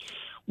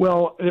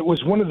 Well, it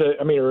was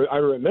I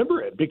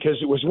remember it because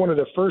it was one of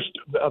the first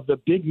of the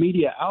big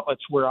media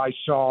outlets where I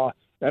saw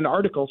an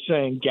article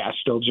saying gas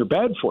stoves are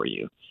bad for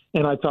you.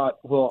 And I thought,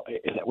 well,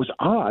 that was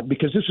odd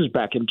because this was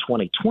back in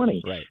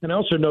 2020. Right. And I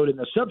also noted in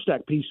the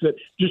Substack piece that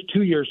just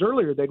 2 years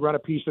earlier, they'd run a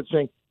piece that's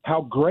saying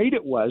how great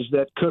it was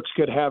that cooks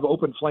could have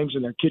open flames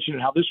in their kitchen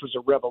and how this was a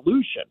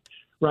revolution,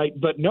 right?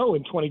 But no,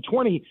 in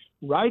 2020,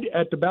 right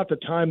at about the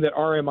time that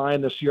RMI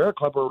and the Sierra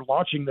Club were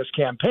launching this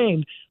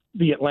campaign,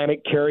 The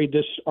Atlantic carried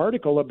this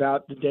article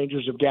about the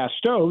dangers of gas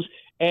stoves.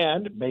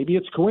 And maybe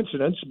it's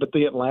coincidence, but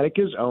The Atlantic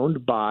is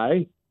owned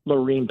by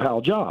Laurene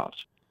Powell Jobs.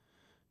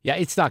 Yeah,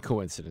 it's not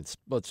coincidence.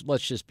 Let's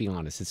just be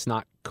honest. It's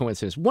not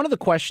coincidence. One of the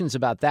questions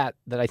about that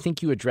I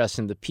think you address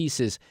in the piece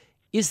is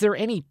there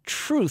any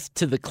truth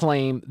to the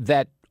claim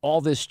that all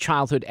this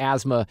childhood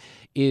asthma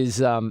is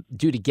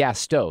due to gas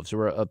stoves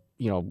or a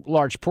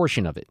large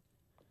portion of it?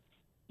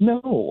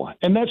 No.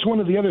 And that's one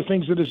of the other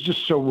things that is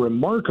just so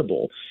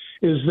remarkable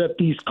is that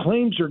these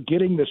claims are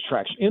getting this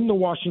traction in the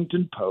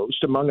Washington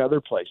Post, among other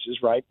places,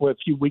 right? Well, a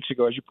few weeks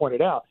ago, as you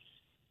pointed out,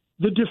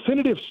 the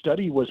definitive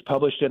study was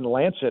published in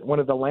Lancet, one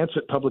of the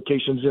Lancet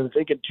publications, I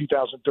think in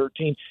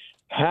 2013.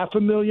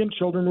 500,000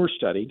 children were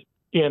studied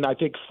in, I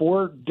think,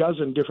 4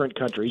 dozen different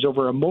countries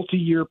over a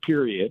multi-year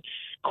period.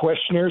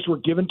 Questionnaires were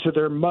given to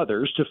their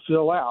mothers to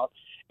fill out.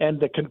 And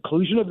the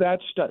conclusion of that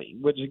study,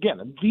 which, again,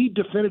 the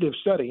definitive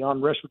study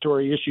on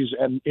respiratory issues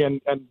and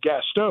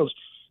gas stoves,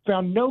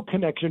 found no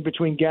connection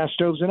between gas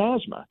stoves and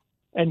asthma.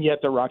 And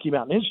yet the Rocky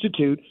Mountain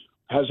Institute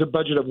has a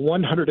budget of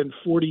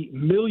 $140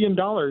 million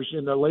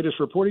in the latest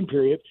reporting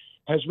period,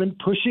 has been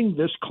pushing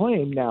this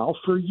claim now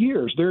for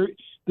years.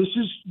 This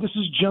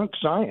is junk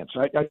science.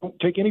 I don't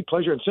take any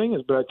pleasure in saying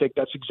this, but I think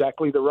that's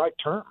exactly the right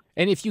term.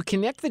 And if you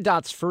connect the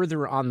dots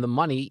further on the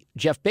money,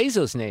 Jeff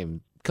Bezos'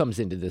 name comes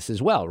into this as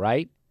well,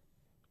 right?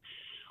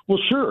 Well,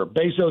 sure.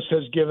 Bezos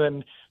has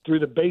given,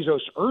 through the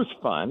Bezos Earth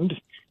Fund,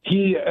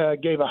 he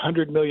gave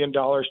 $100 million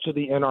to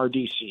the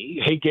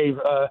NRDC. He gave,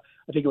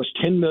 I think it was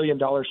 $10 million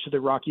to the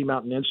Rocky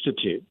Mountain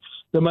Institute.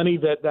 The money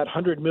that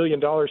 $100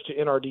 million to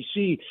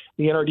NRDC,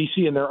 the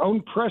NRDC in their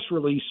own press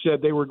release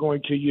said they were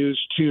going to use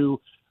to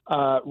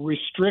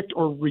restrict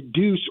or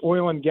reduce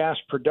oil and gas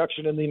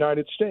production in the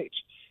United States.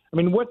 I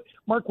mean, what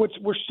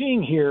we're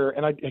seeing here,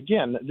 and I'm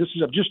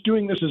just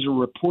doing this as a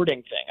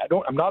reporting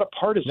thing. I'm not a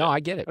partisan. No, I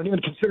get it. I don't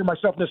even consider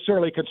myself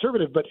necessarily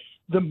conservative, but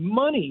the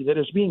money that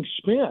is being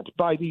spent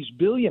by these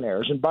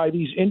billionaires and by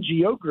these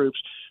NGO groups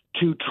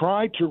to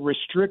try to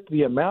restrict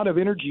the amount of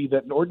energy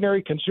that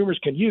ordinary consumers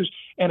can use,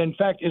 and in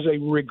fact is a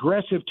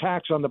regressive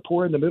tax on the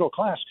poor and the middle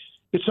class,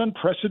 it's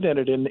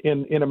unprecedented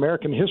in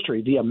American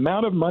history, the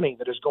amount of money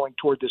that is going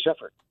toward this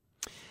effort.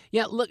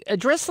 Yeah, look,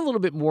 address a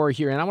little bit more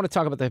here, and I want to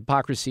talk about the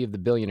hypocrisy of the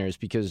billionaires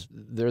because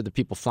they're the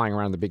people flying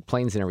around the big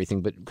planes and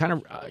everything, but kind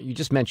of, you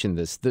just mentioned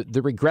this,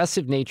 the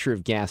regressive nature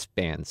of gas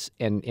bans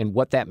and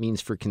what that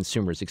means for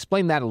consumers.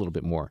 Explain that a little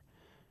bit more.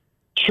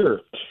 Sure.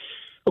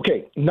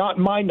 Okay, not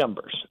my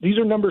numbers. These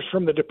are numbers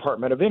from the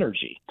Department of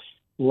Energy.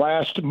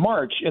 last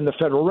March in the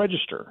Federal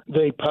Register.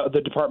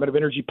 The Department of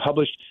Energy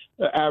published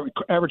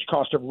average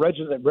cost of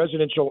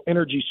residential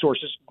energy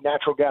sources.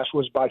 Natural gas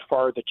was by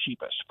far the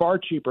cheapest, far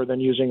cheaper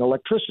than using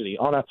electricity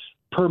on a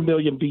per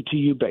million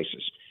BTU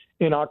basis.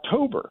 In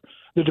October,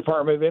 the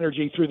Department of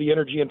Energy, through the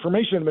Energy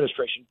Information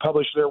Administration,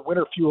 published their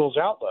winter fuels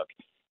outlook.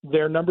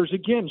 Their numbers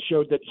again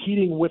showed that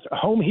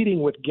home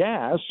heating with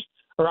gas,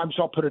 or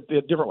I'll put it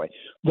a different way,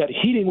 that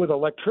heating with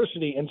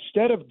electricity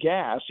instead of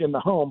gas in the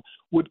home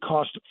would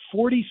cost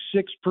 46%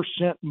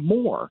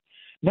 more.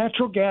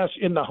 Natural gas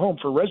in the home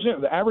for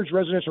the average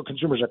residential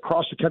consumers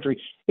across the country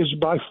is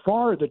by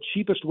far the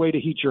cheapest way to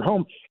heat your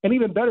home. And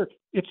even better,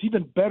 it's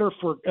even better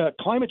for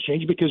climate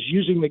change because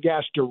using the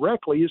gas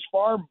directly is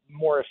far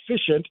more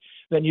efficient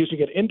than using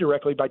it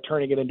indirectly by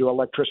turning it into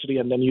electricity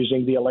and then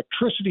using the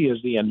electricity as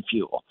the end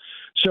fuel.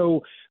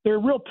 So there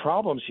are real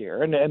problems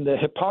here, and the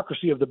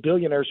hypocrisy of the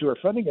billionaires who are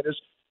funding it is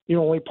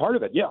only part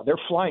of it. Yeah, they're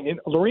flying in.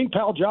 Laurene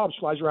Powell Jobs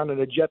flies around in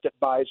a jet that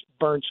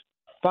burns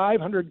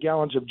 500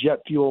 gallons of jet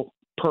fuel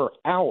per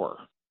hour.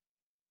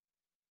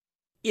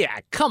 Yeah,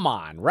 come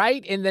on,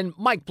 right? And then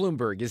Mike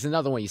Bloomberg is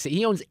another one. You say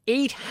he owns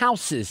 8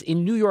 houses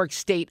in New York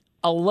State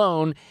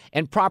alone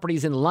and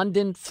properties in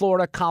London,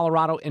 Florida,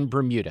 Colorado, and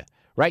Bermuda.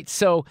 Right.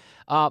 So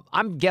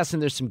I'm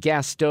guessing there's some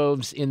gas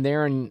stoves in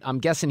there, and I'm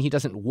guessing he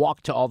doesn't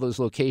walk to all those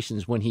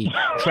locations when he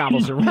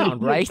travels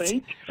around. Right.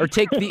 Or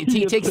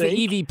he takes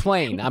the EV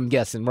plane, I'm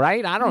guessing.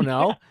 Right. I don't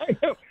know.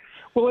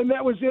 Well, and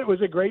that was it. It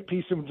was a great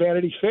piece of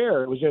Vanity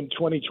Fair. It was in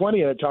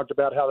 2020, and it talked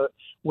about how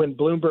when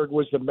Bloomberg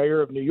was the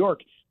mayor of New York,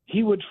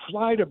 he would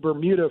fly to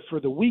Bermuda for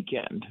the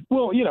weekend.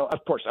 Well,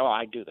 of course,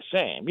 I do the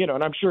same,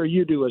 and I'm sure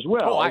you do as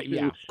well.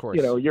 Yeah, of course.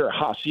 You're a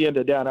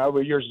hacienda down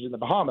over, yours is in the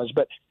Bahamas,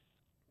 But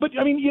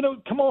I mean,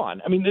 come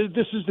on. I mean,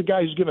 this is the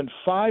guy who's given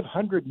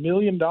 $500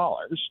 million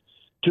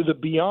to the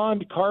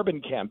Beyond Carbon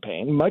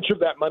campaign. Much of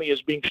that money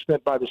is being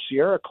spent by the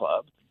Sierra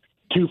Club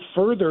to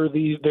further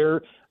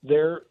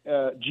their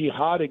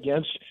jihad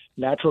against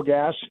natural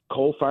gas,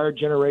 coal-fired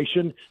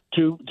generation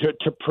to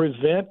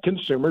prevent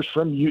consumers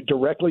from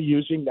directly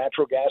using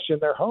natural gas in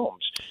their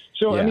homes.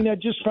 So, yeah. I mean, I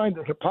just find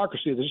the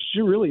hypocrisy of this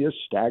really is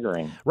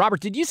staggering.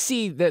 Robert, did you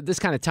see that this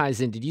kind of ties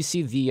in? Did you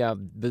see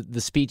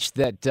the speech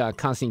that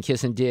Konstantin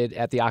Kisin did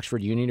at the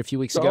Oxford Union a few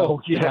weeks ago?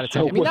 Oh, yes.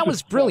 I mean, that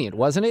was brilliant,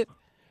 wasn't it?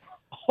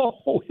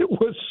 Oh, it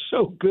was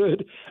so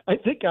good. I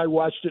think I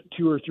watched it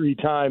 2 or 3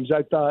 times.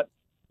 I thought,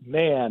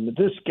 man,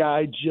 this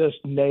guy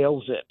just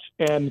nails it.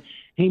 And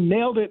he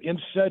nailed it in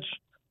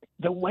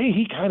the way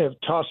he kind of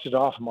tossed it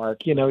off,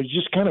 Mark, he's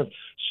just kind of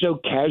so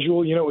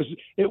casual,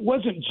 it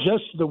wasn't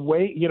just the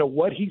way,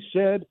 what he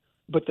said,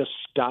 but the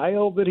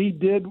style that he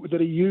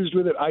used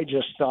with it. I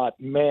just thought,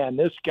 man,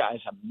 this guy's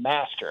a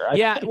master.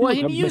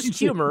 He used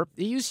humor.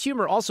 He used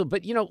humor also.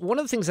 But, one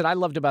of the things that I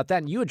loved about that,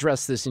 and you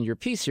addressed this in your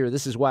piece here,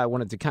 this is why I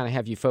wanted to kind of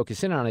have you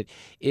focus in on it,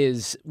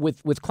 is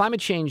with climate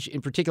change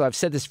in particular, I've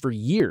said this for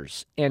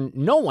years, and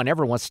no one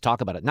ever wants to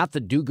talk about it. Not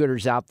the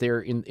do-gooders out there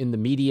in the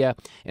media,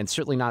 and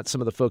certainly not some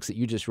of the folks that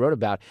you just wrote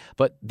about,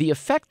 but the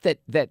effect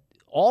that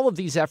all of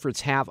these efforts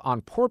have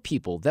on poor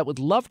people that would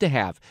love to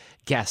have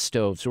gas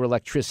stoves or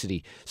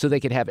electricity so they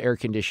could have air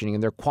conditioning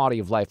and their quality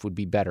of life would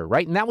be better,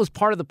 right? And that was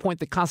part of the point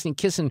that Konstantin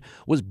Kisin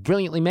was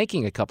brilliantly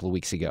making a couple of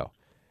weeks ago.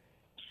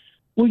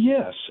 Well,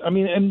 yes. I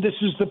mean, and this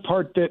is the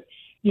part that,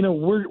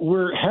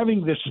 we're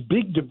having this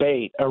big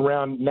debate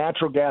around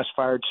natural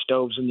gas-fired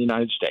stoves in the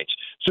United States.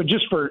 So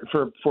just for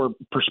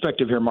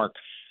perspective here, Mark,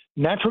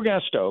 natural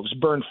gas stoves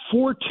burn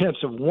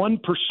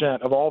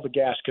 0.4% of all the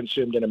gas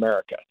consumed in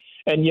America.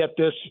 And yet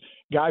this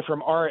guy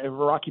from our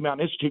Rocky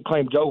Mountain Institute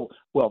claimed,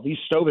 these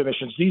stove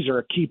emissions, these are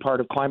a key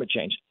part of climate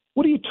change.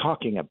 What are you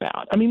talking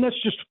about? I mean,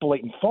 that's just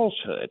blatant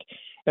falsehood.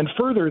 And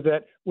further,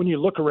 that when you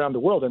look around the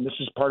world, and this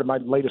is part of my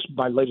latest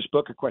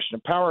book, A Question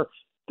of Power,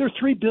 there are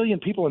 3 billion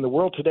people in the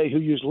world today who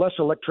use less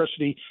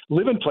electricity,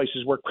 live in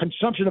places where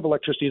consumption of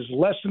electricity is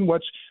less than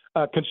what's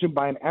consumed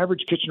by an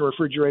average kitchen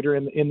refrigerator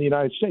in the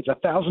United States,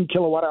 1,000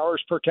 kilowatt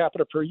hours per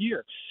capita per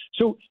year.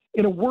 So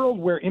in a world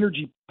where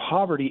energy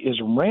poverty is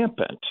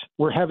rampant,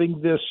 we're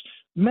having this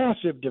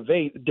massive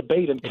debate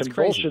and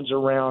convulsions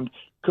around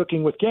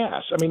cooking with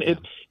gas. I mean,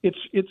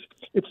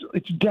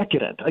 it's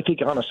decadent. I think,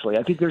 honestly,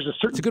 there's a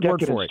certain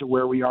decadence to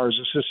where we are as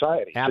a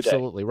society.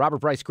 Absolutely. Today. Robert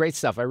Bryce, great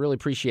stuff. I really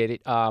appreciate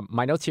it.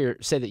 My notes here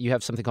say that you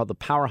have something called the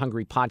Power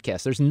Hungry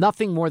Podcast. There's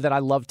nothing more that I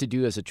love to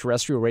do as a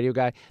terrestrial radio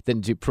guy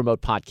than to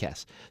promote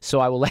podcasts.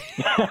 So I will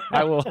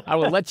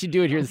let you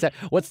do it here.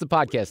 What's the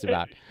podcast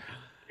about?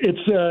 It's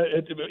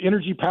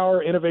energy,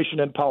 power, innovation,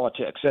 and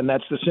politics, and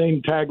that's the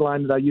same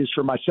tagline that I use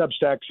for my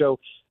Substack. So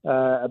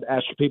I've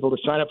asked people to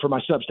sign up for my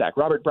Substack,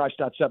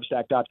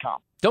 robertbryce.substack.com.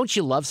 Don't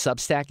you love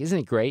Substack? Isn't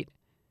it great?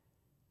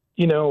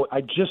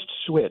 I just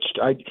switched.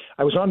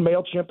 I was on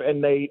MailChimp,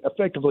 and they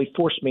effectively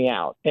forced me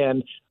out.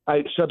 And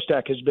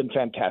Substack has been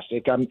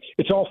fantastic.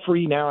 It's all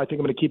free now. I think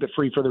I'm going to keep it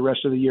free for the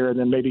rest of the year and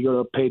then maybe go to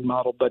a paid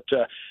model. But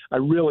I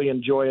really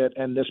enjoy it.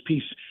 And this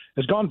piece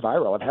has gone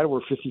viral. I've had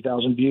over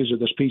 50,000 views of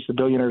this piece, The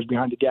Billionaires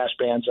Behind the Gas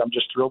Bans. I'm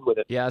just thrilled with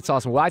it. Yeah, that's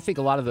awesome. Well, I think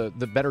a lot of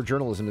the better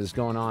journalism is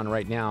going on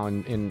right now,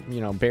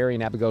 and Barry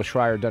and Abigail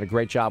Schreier have done a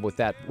great job with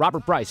that.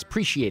 Robert Bryce,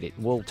 appreciate it.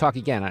 We'll talk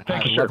again.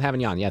 I love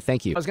having you on. Yeah,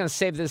 thank you. I was going to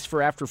save this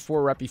for after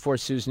 4, right before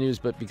Sue's News,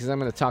 but because I'm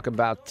going to talk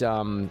about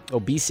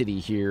obesity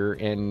here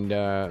and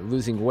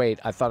losing weight,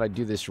 I thought I'd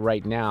do this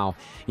right now.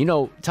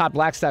 Todd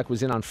Blackstock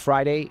was in on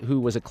Friday,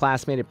 who was a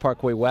classmate at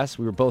Parkway West.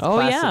 We were both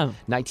class of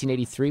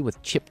 1983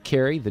 with Chip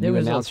Carey, the new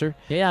announcer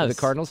of the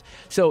Cardinals.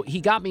 So he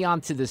got me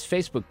onto this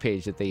Facebook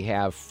page that they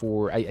have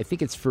for, I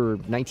think it's for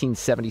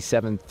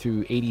 1977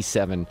 through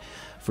 87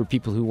 for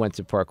people who went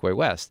to Parkway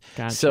West.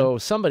 Gotcha. So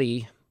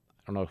somebody,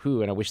 I don't know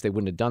who, and I wish they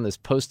wouldn't have done this,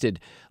 posted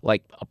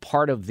like a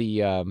part of the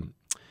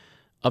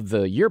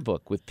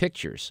yearbook with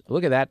pictures.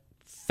 Look at that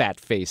fat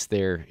face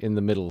there in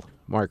the middle.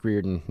 Mark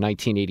Reardon,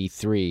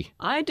 1983.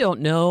 I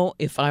don't know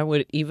if I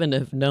would even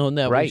have known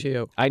that was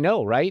you. I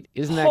know, right?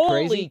 Isn't that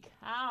crazy? Holy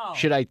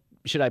cow.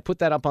 Should I put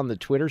that up on the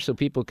Twitter so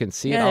people can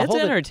see it? Yeah, it's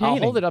entertaining.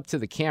 I'll hold it up to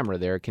the camera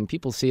there. Can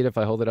people see it if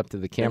I hold it up to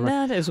the camera?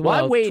 And that as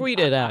well. Tweet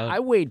it out. I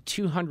weighed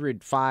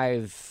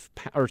 205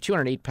 or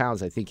 208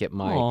 pounds, I think, at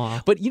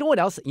my. But you know what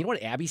else? You know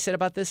what Abby said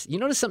about this? You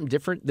notice something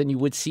different than you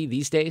would see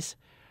these days?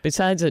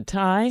 Besides a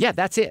tie? Yeah,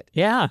 that's it.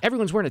 Yeah.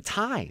 Everyone's wearing a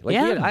tie. I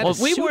had a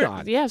suit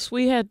on. Yes,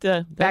 we had.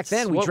 Back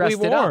then, we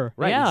dressed it up.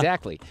 Right,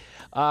 exactly.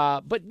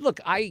 But look,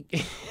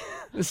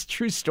 this is a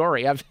true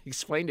story. I've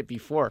explained it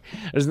before.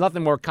 There's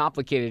nothing more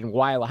complicated than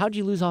why. How'd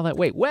you lose all that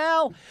weight?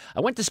 Well,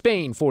 I went to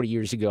Spain 40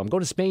 years ago. I'm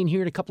going to Spain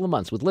here in a couple of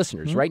months with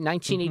listeners, right?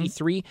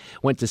 1983,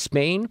 went to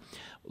Spain,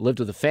 lived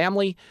with a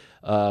family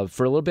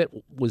for a little bit,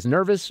 was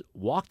nervous,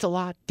 walked a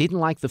lot, didn't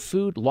like the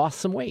food, lost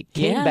some weight.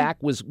 Came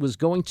back, was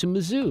going to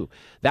Mizzou.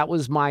 That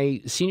was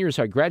my senior year,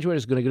 so I graduated, I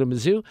was going to go to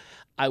Mizzou.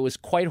 I was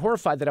quite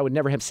horrified that I would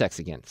never have sex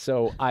again.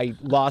 So I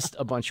lost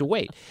a bunch of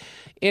weight.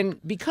 And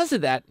because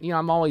of that,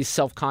 I'm always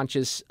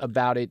self-conscious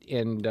about it,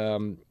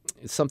 and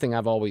it's something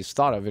I've always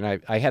thought of.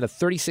 And I had a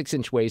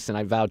 36-inch waist, and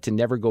I vowed to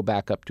never go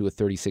back up to a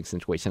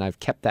 36-inch waist, and I've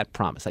kept that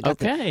promise. I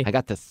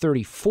got to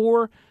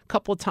 34 a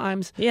couple of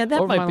times. Yeah,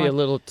 that might be a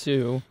little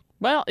too.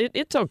 Well,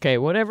 it's okay.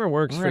 Whatever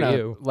works for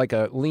you. Like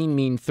a lean,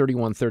 mean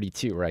 31,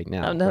 32 right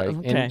now. Oh, no, right?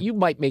 okay. And you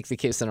might make the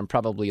case that I'm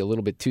probably a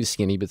little bit too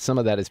skinny, but some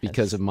of that is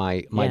because of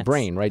my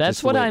brain, right? That's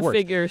just what I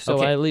figure,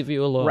 so I leave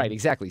you alone. Right,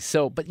 exactly.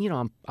 So, but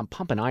I'm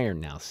pumping iron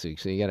now, Sue,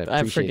 so you got to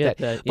appreciate I forget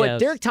that. But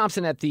Derek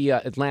Thompson at the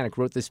Atlantic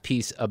wrote this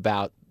piece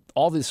about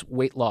all this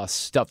weight loss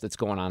stuff that's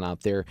going on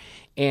out there,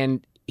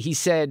 and he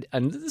said,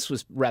 and this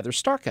was rather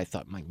stark, I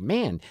thought,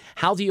 man,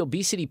 how the new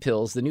obesity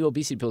pills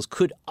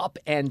could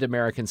upend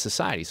American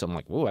society. So I'm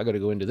like, whoa, I got to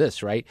go into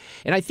this, right?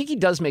 And I think he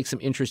does make some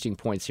interesting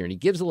points here, and he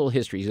gives a little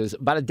history. He says,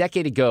 about a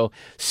decade ago,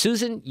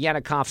 Susan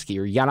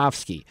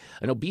Yanovsky,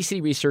 an obesity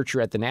researcher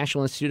at the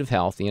National Institute of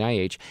Health, the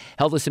NIH,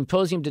 held a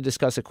symposium to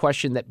discuss a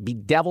question that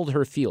bedeviled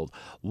her field.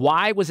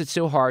 Why was it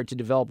so hard to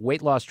develop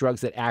weight loss drugs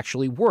that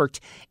actually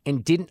worked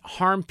and didn't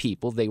harm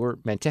people they were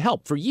meant to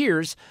help? For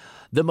years,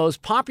 the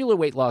most popular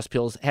weight loss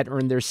pills had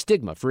earned their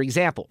stigma. For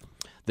example,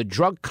 the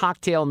drug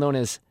cocktail known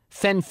as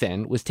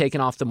Fen-Phen was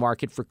taken off the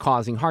market for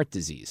causing heart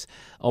disease,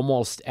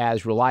 almost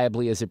as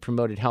reliably as it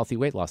promoted healthy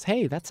weight loss.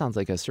 Hey, that sounds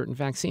like a certain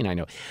vaccine, I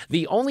know.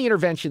 The only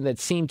intervention that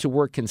seemed to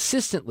work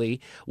consistently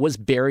was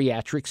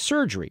bariatric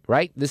surgery,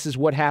 right? This is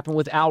what happened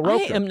with Al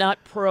Roker. I am not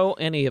pro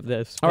any of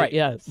this. All right,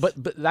 yes.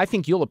 But I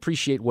think you'll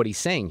appreciate what he's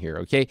saying here,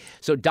 okay?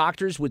 So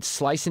doctors would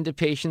slice into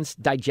patients'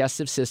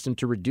 digestive system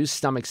to reduce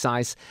stomach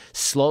size,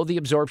 slow the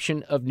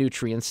absorption of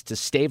nutrients to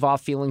stave off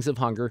feelings of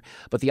hunger,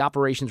 but the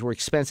operations were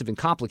expensive and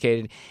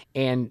complicated,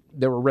 and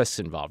there were risks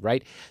involved,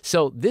 right?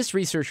 So this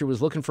researcher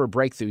was looking for a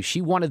breakthrough. She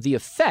wanted the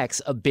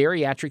effects of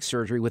bariatric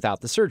surgery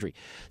without the surgery.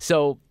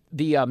 So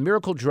the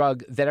miracle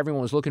drug that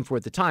everyone was looking for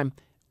at the time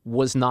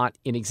was not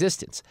in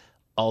existence,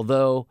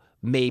 although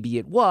maybe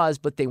it was,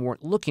 but they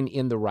weren't looking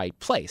in the right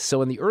place.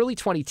 So in the early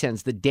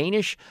 2010s, the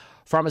Danish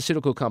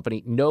pharmaceutical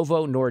company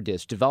Novo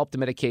Nordisk developed a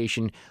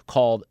medication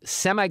called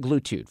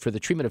semaglutide for the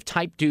treatment of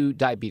type 2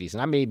 diabetes.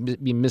 And I may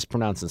be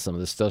mispronouncing some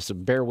of this stuff, so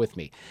bear with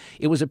me.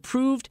 It was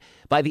approved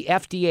by the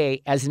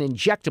FDA as an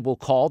injectable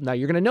called, now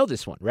you're going to know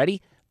this one,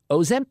 ready?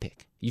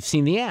 Ozempic. You've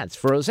seen the ads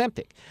for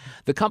Ozempic.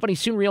 The company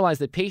soon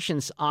realized that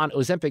patients on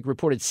Ozempic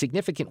reported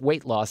significant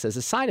weight loss as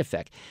a side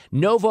effect.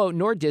 Novo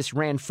Nordisk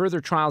ran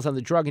further trials on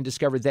the drug and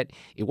discovered that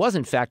it was,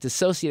 in fact,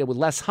 associated with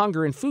less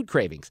hunger and food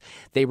cravings.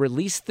 They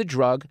released the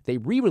drug, they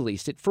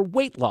re-released it for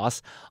weight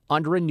loss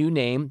under a new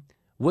name,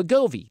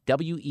 Wegovy,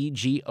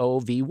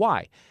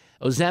 W-E-G-O-V-Y.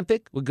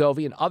 Ozempic,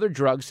 Wegovy, and other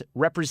drugs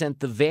represent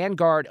the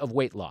vanguard of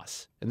weight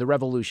loss and the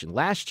revolution.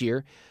 Last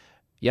year,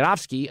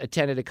 Yanovsky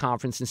attended a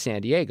conference in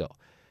San Diego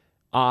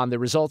on the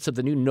results of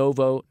the new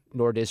Novo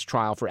Nordisk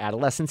trial for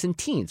adolescents and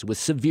teens with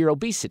severe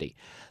obesity.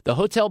 The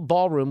hotel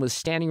ballroom was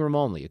standing room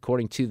only,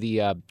 according to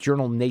the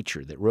journal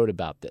Nature that wrote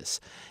about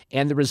this.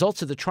 And the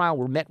results of the trial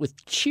were met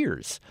with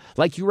cheers,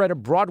 like you were at a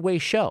Broadway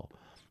show.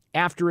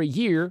 After a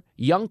year,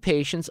 young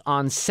patients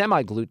on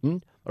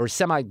semaglutide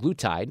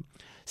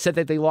said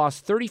that they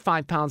lost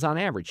 35 pounds on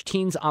average.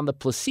 Teens on the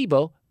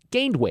placebo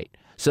gained weight.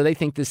 So they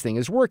think this thing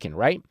is working,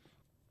 right?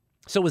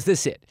 So was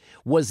this it?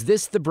 Was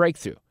this the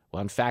breakthrough?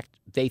 Well, in fact,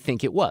 they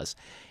think it was.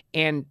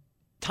 And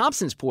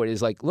Thompson's point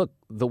is like, look,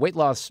 the weight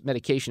loss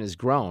medication has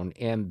grown,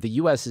 and the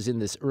U.S. is in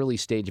this early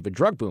stage of a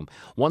drug boom.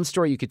 One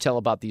story you could tell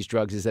about these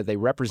drugs is that they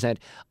represent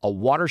a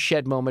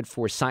watershed moment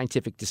for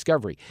scientific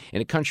discovery.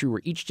 In a country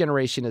where each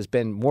generation has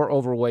been more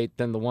overweight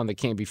than the one that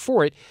came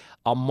before it,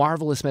 a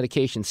marvelous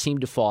medication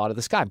seemed to fall out of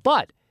the sky.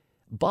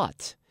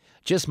 But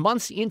just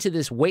months into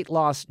this weight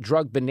loss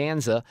drug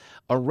bonanza,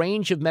 a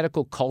range of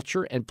medical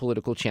culture and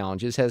political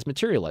challenges has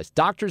materialized.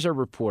 Doctors are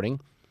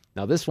reporting,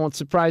 now this won't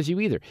surprise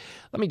you either.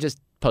 Let me just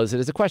pose it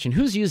as a question.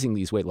 Who's using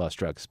these weight loss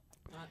drugs?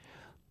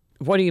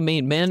 What do you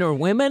mean, men or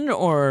women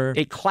or?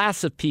 A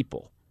class of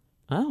people.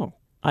 Oh,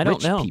 I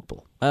don't know. Rich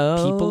people.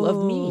 Oh, people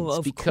of means.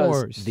 of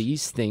because course.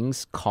 these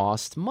things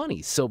cost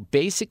money. So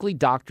basically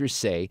doctors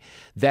say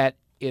that,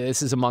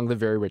 this is among the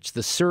very rich,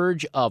 the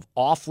surge of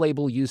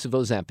off-label use of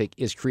Ozempic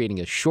is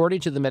creating a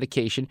shortage of the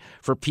medication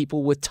for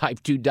people with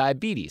type 2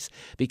 diabetes.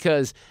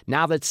 Because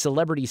now that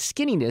celebrity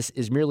skinniness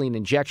is merely an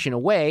injection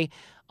away,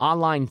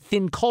 online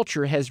thin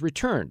culture has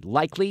returned,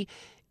 likely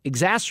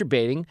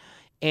exacerbating,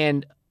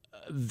 and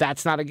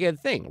that's not a good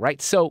thing,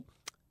 right? So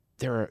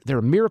they're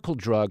a miracle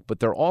drug, but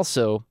they're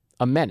also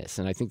a menace,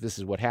 and I think this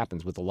is what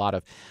happens with a lot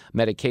of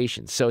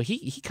medications. So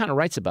he kind of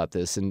writes about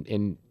this,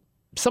 and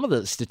some of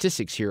the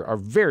statistics here are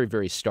very,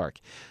 very stark.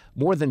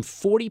 More than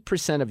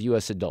 40% of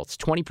U.S. adults,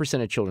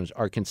 20% of children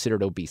are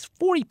considered obese.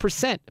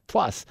 40%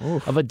 plus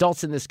of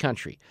adults in this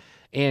country.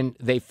 And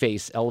they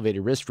face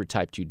elevated risk for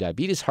type 2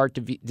 diabetes, heart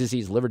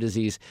disease, liver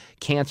disease,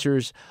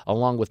 cancers,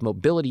 along with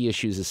mobility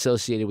issues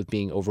associated with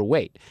being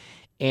overweight.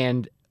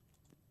 And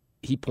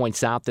he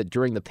points out that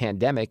during the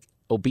pandemic,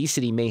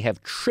 obesity may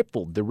have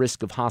tripled the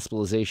risk of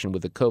hospitalization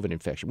with a COVID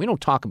infection. We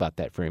don't talk about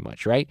that very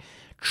much, right?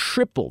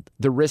 Tripled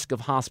the risk of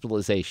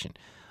hospitalization.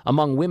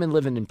 Among women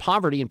living in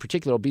poverty, in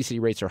particular, obesity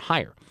rates are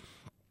higher.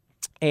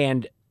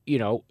 And,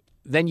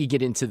 then you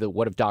get into the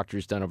what have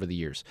doctors done over the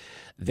years.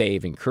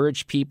 They've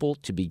encouraged people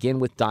to begin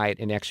with diet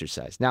and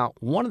exercise. Now,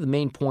 one of the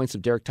main points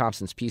of Derek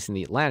Thompson's piece in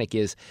The Atlantic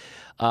is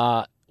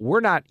we're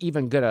not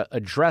even going to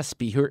address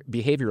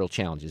behavioral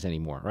challenges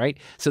anymore, right?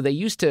 So they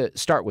used to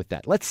start with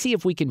that. Let's see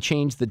if we can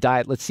change the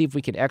diet. Let's see if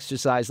we can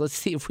exercise. Let's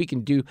see if we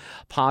can do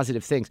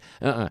positive things.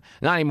 Not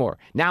anymore.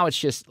 Now it's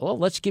just,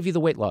 let's give you the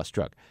weight loss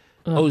drug.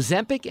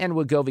 Ozempic and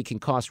Wegovy can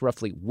cost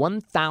roughly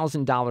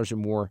 $1,000 or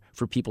more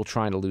for people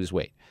trying to lose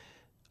weight.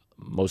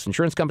 Most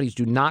insurance companies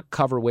do not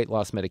cover weight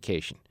loss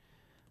medication.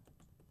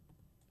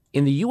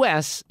 In the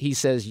U.S., he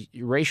says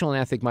racial and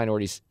ethnic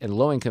minorities and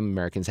low-income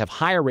Americans have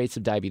higher rates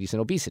of diabetes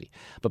and obesity.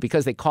 But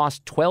because they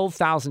cost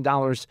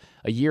 $12,000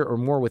 a year or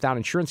more without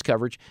insurance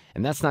coverage,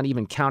 and that's not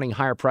even counting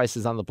higher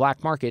prices on the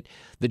black market,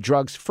 the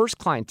drug's first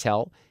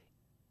clientele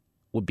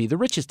would be the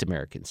richest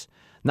Americans,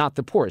 not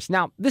the poorest.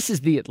 Now, this is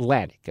The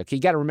Atlantic. Okay,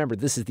 you got to remember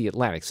this is The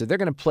Atlantic. So they're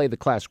going to play the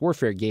class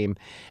warfare game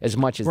as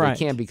much as they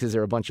can because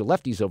there are a bunch of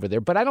lefties over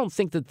there. But I don't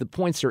think that the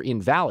points are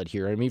invalid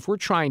here. I mean, if we're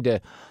trying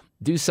to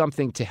do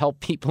something to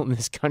help people in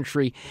this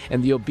country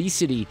and the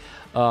obesity,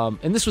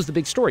 and this was the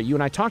big story. You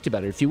and I talked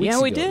about it a few weeks ago.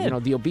 Yeah, we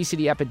did. The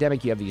obesity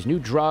epidemic, you have these new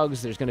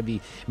drugs, there's going to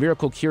be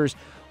miracle cures.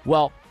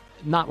 Well,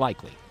 not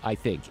likely, I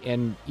think.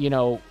 And,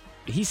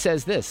 he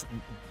says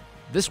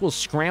this will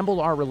scramble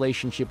our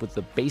relationship with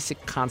the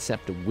basic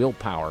concept of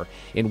willpower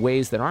in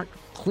ways that aren't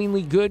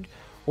cleanly good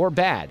or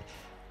bad.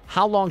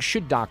 How long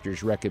should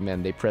doctors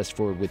recommend they press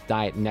forward with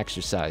diet and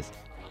exercise?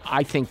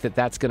 I think that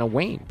that's going to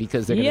wane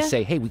because they're going to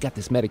say, hey, we got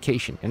this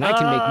medication, and I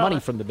can make money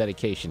from the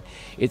medication.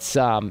 It's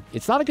not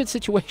a good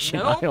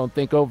situation, I don't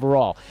think,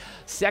 overall.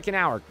 Second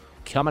hour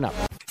coming up.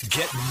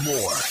 Get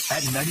more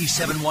at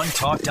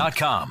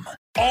 971talk.com.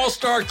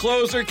 All-star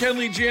closer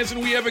Kenley Jansen,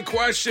 we have a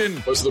question.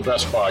 What's the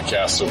best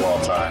podcast of all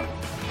time?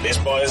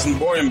 Baseball isn't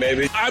boring,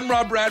 baby. I'm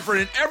Rob Bradford,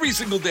 and every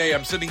single day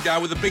I'm sitting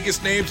down with the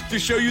biggest names to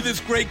show you this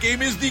great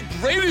game is the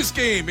greatest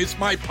game. It's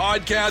my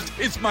podcast.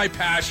 It's my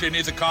passion.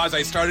 It's a cause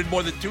I started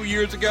more than 2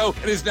 years ago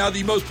and is now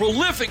the most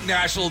prolific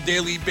national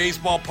daily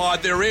baseball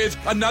pod there is.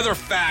 Another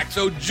fact,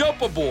 so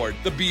jump aboard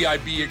the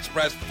BIB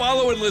Express.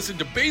 Follow and listen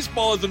to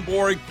Baseball Isn't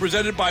Boring,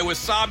 presented by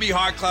Wasabi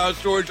Hot Cloud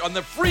Storage on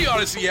the free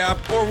Odyssey app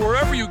or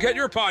wherever you get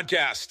your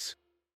podcasts.